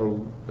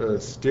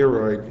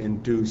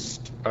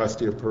glucocorticosteroid-induced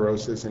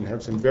osteoporosis, and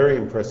have some very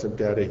impressive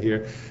data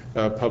here,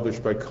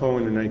 published by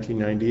Cohen in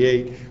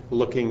 1998,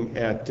 looking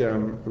at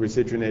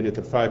resedronate at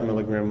the 5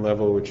 milligram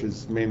level, which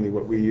is mainly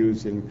what we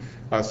use in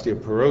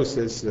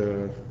osteoporosis.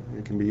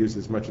 It can be used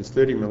as much as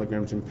 30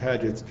 milligrams in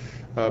Paget's,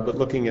 but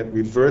looking at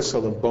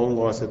reversal of bone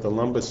loss at the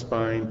lumbar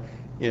spine,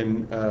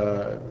 in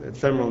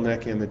femoral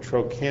neck, and the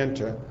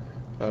trochanter.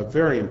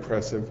 Very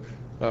impressive.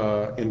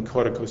 In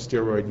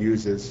corticosteroid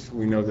users.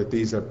 We know that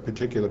these are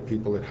particular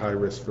people at high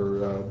risk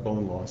for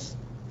bone loss.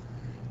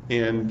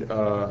 And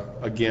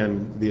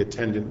again, the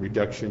attendant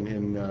reduction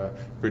in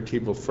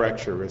vertebral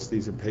fracture risk.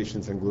 These are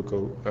patients on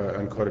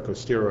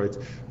corticosteroids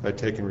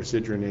taking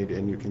resedronate,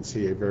 and you can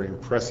see a very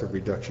impressive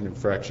reduction in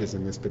fractures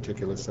in this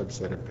particular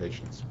subset of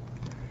patients.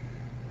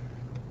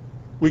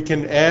 We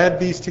can add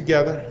these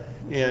together,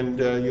 and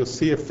you'll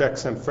see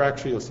effects on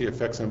fracture, you'll see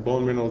effects on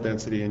bone mineral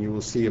density, and you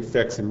will see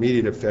effects,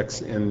 immediate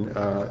effects in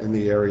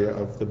the area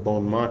of the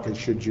bone markers,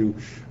 should you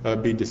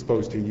be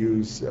disposed to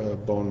use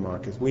bone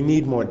markers. We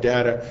need more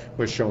data.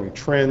 We're showing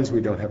trends.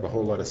 We don't have a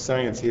whole lot of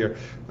science here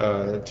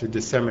to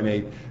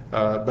disseminate,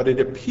 but it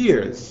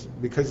appears,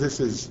 because this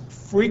is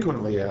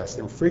frequently asked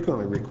and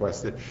frequently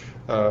requested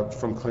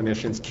from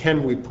clinicians,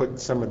 can we put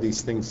some of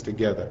these things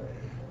together?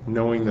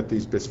 Knowing that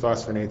these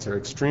bisphosphonates are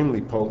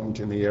extremely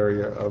potent in the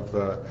area of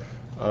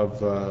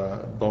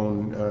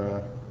bone,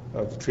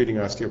 of treating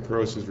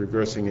osteoporosis,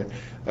 reversing it,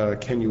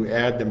 can you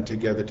add them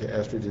together to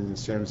estrogens and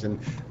SERMs? And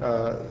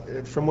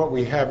from what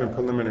we have in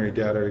preliminary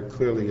data, it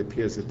clearly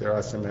appears that there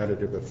are some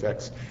additive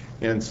effects,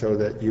 and so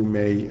that you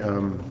may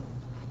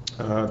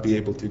be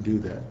able to do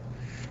that.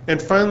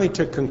 And finally,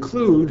 to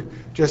conclude,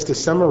 just to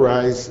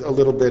summarize a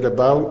little bit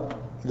about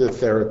the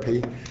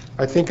therapy,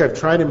 I think I've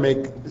tried to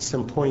make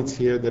some points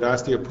here that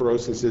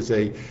osteoporosis is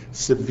a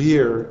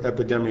severe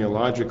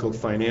epidemiological,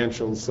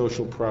 financial,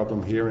 social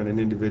problem here and an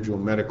individual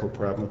medical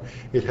problem.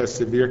 It has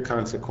severe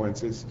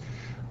consequences.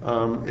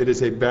 It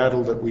is a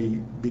battle that we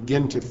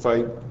begin to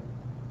fight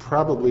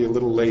probably a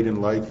little late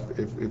in life.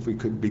 If we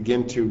could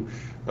begin to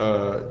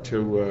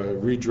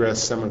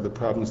redress some of the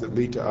problems that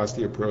lead to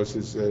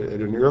osteoporosis at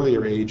an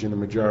earlier age in the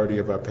majority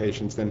of our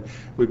patients, then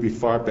we'd be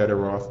far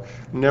better off.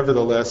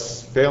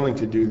 Nevertheless, failing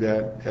to do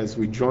that, as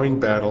we join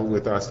battle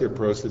with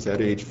osteoporosis at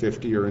age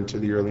 50 or into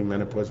the early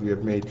menopause, we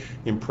have made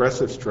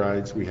impressive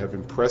strides. We have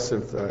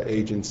impressive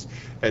agents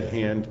at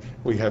hand.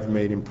 We have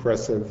made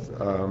impressive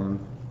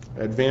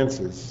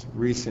advances,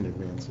 recent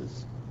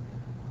advances.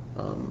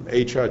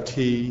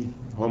 HRT,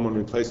 hormone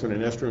replacement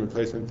and estrogen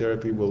replacement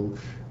therapy, will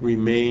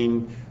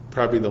remain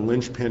probably the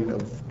linchpin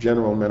of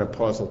general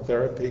menopausal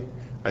therapy.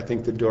 I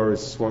think the door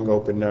is swung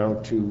open now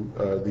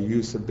to the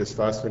use of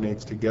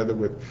bisphosphonates together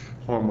with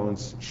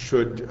hormones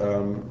should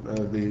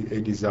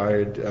a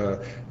desired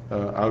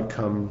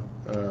outcome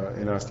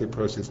in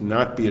osteoporosis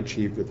not be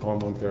achieved with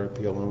hormone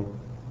therapy alone.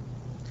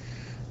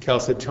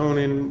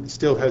 Calcitonin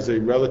still has a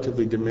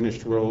relatively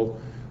diminished role,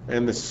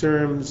 and the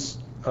SERMs,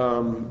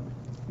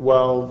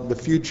 while the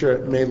future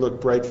may look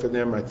bright for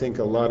them, I think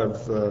a lot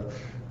of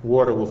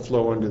water will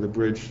flow under the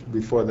bridge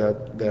before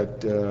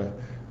that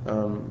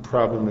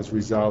problem is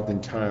resolved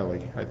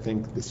entirely. I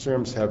think the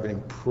SERMs have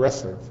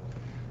impressive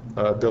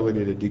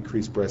ability to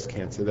decrease breast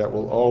cancer. That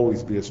will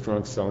always be a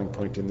strong selling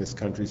point in this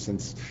country,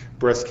 since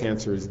breast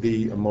cancer is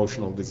the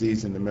emotional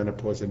disease in the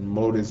menopause and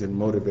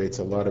motivates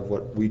a lot of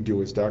what we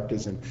do as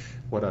doctors and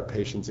what our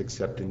patients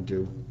accept and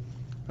do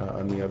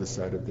on the other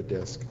side of the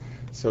desk.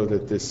 So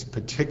that this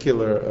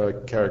particular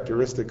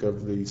characteristic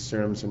of the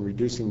SERMs in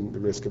reducing the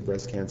risk of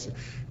breast cancer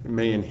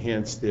may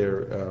enhance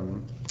their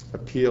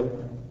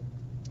appeal.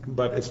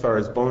 But as far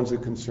as bones are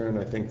concerned,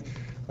 I think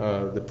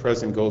the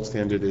present gold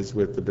standard is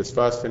with the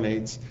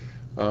bisphosphonates,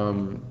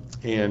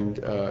 and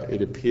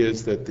it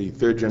appears that the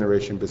third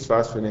generation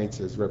bisphosphonates,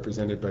 as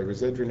represented by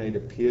risedronate,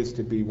 appears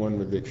to be one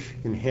with the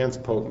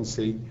enhanced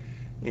potency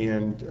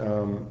and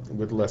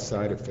with less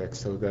side effects,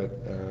 so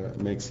that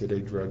makes it a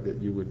drug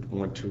that you would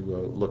want to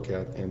look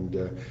at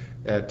and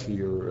add to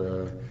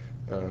your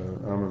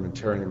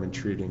armamentarium in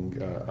treating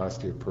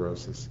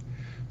osteoporosis.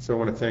 So I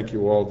want to thank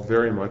you all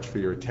very much for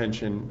your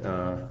attention,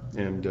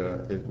 and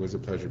it was a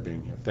pleasure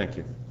being here. Thank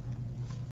you.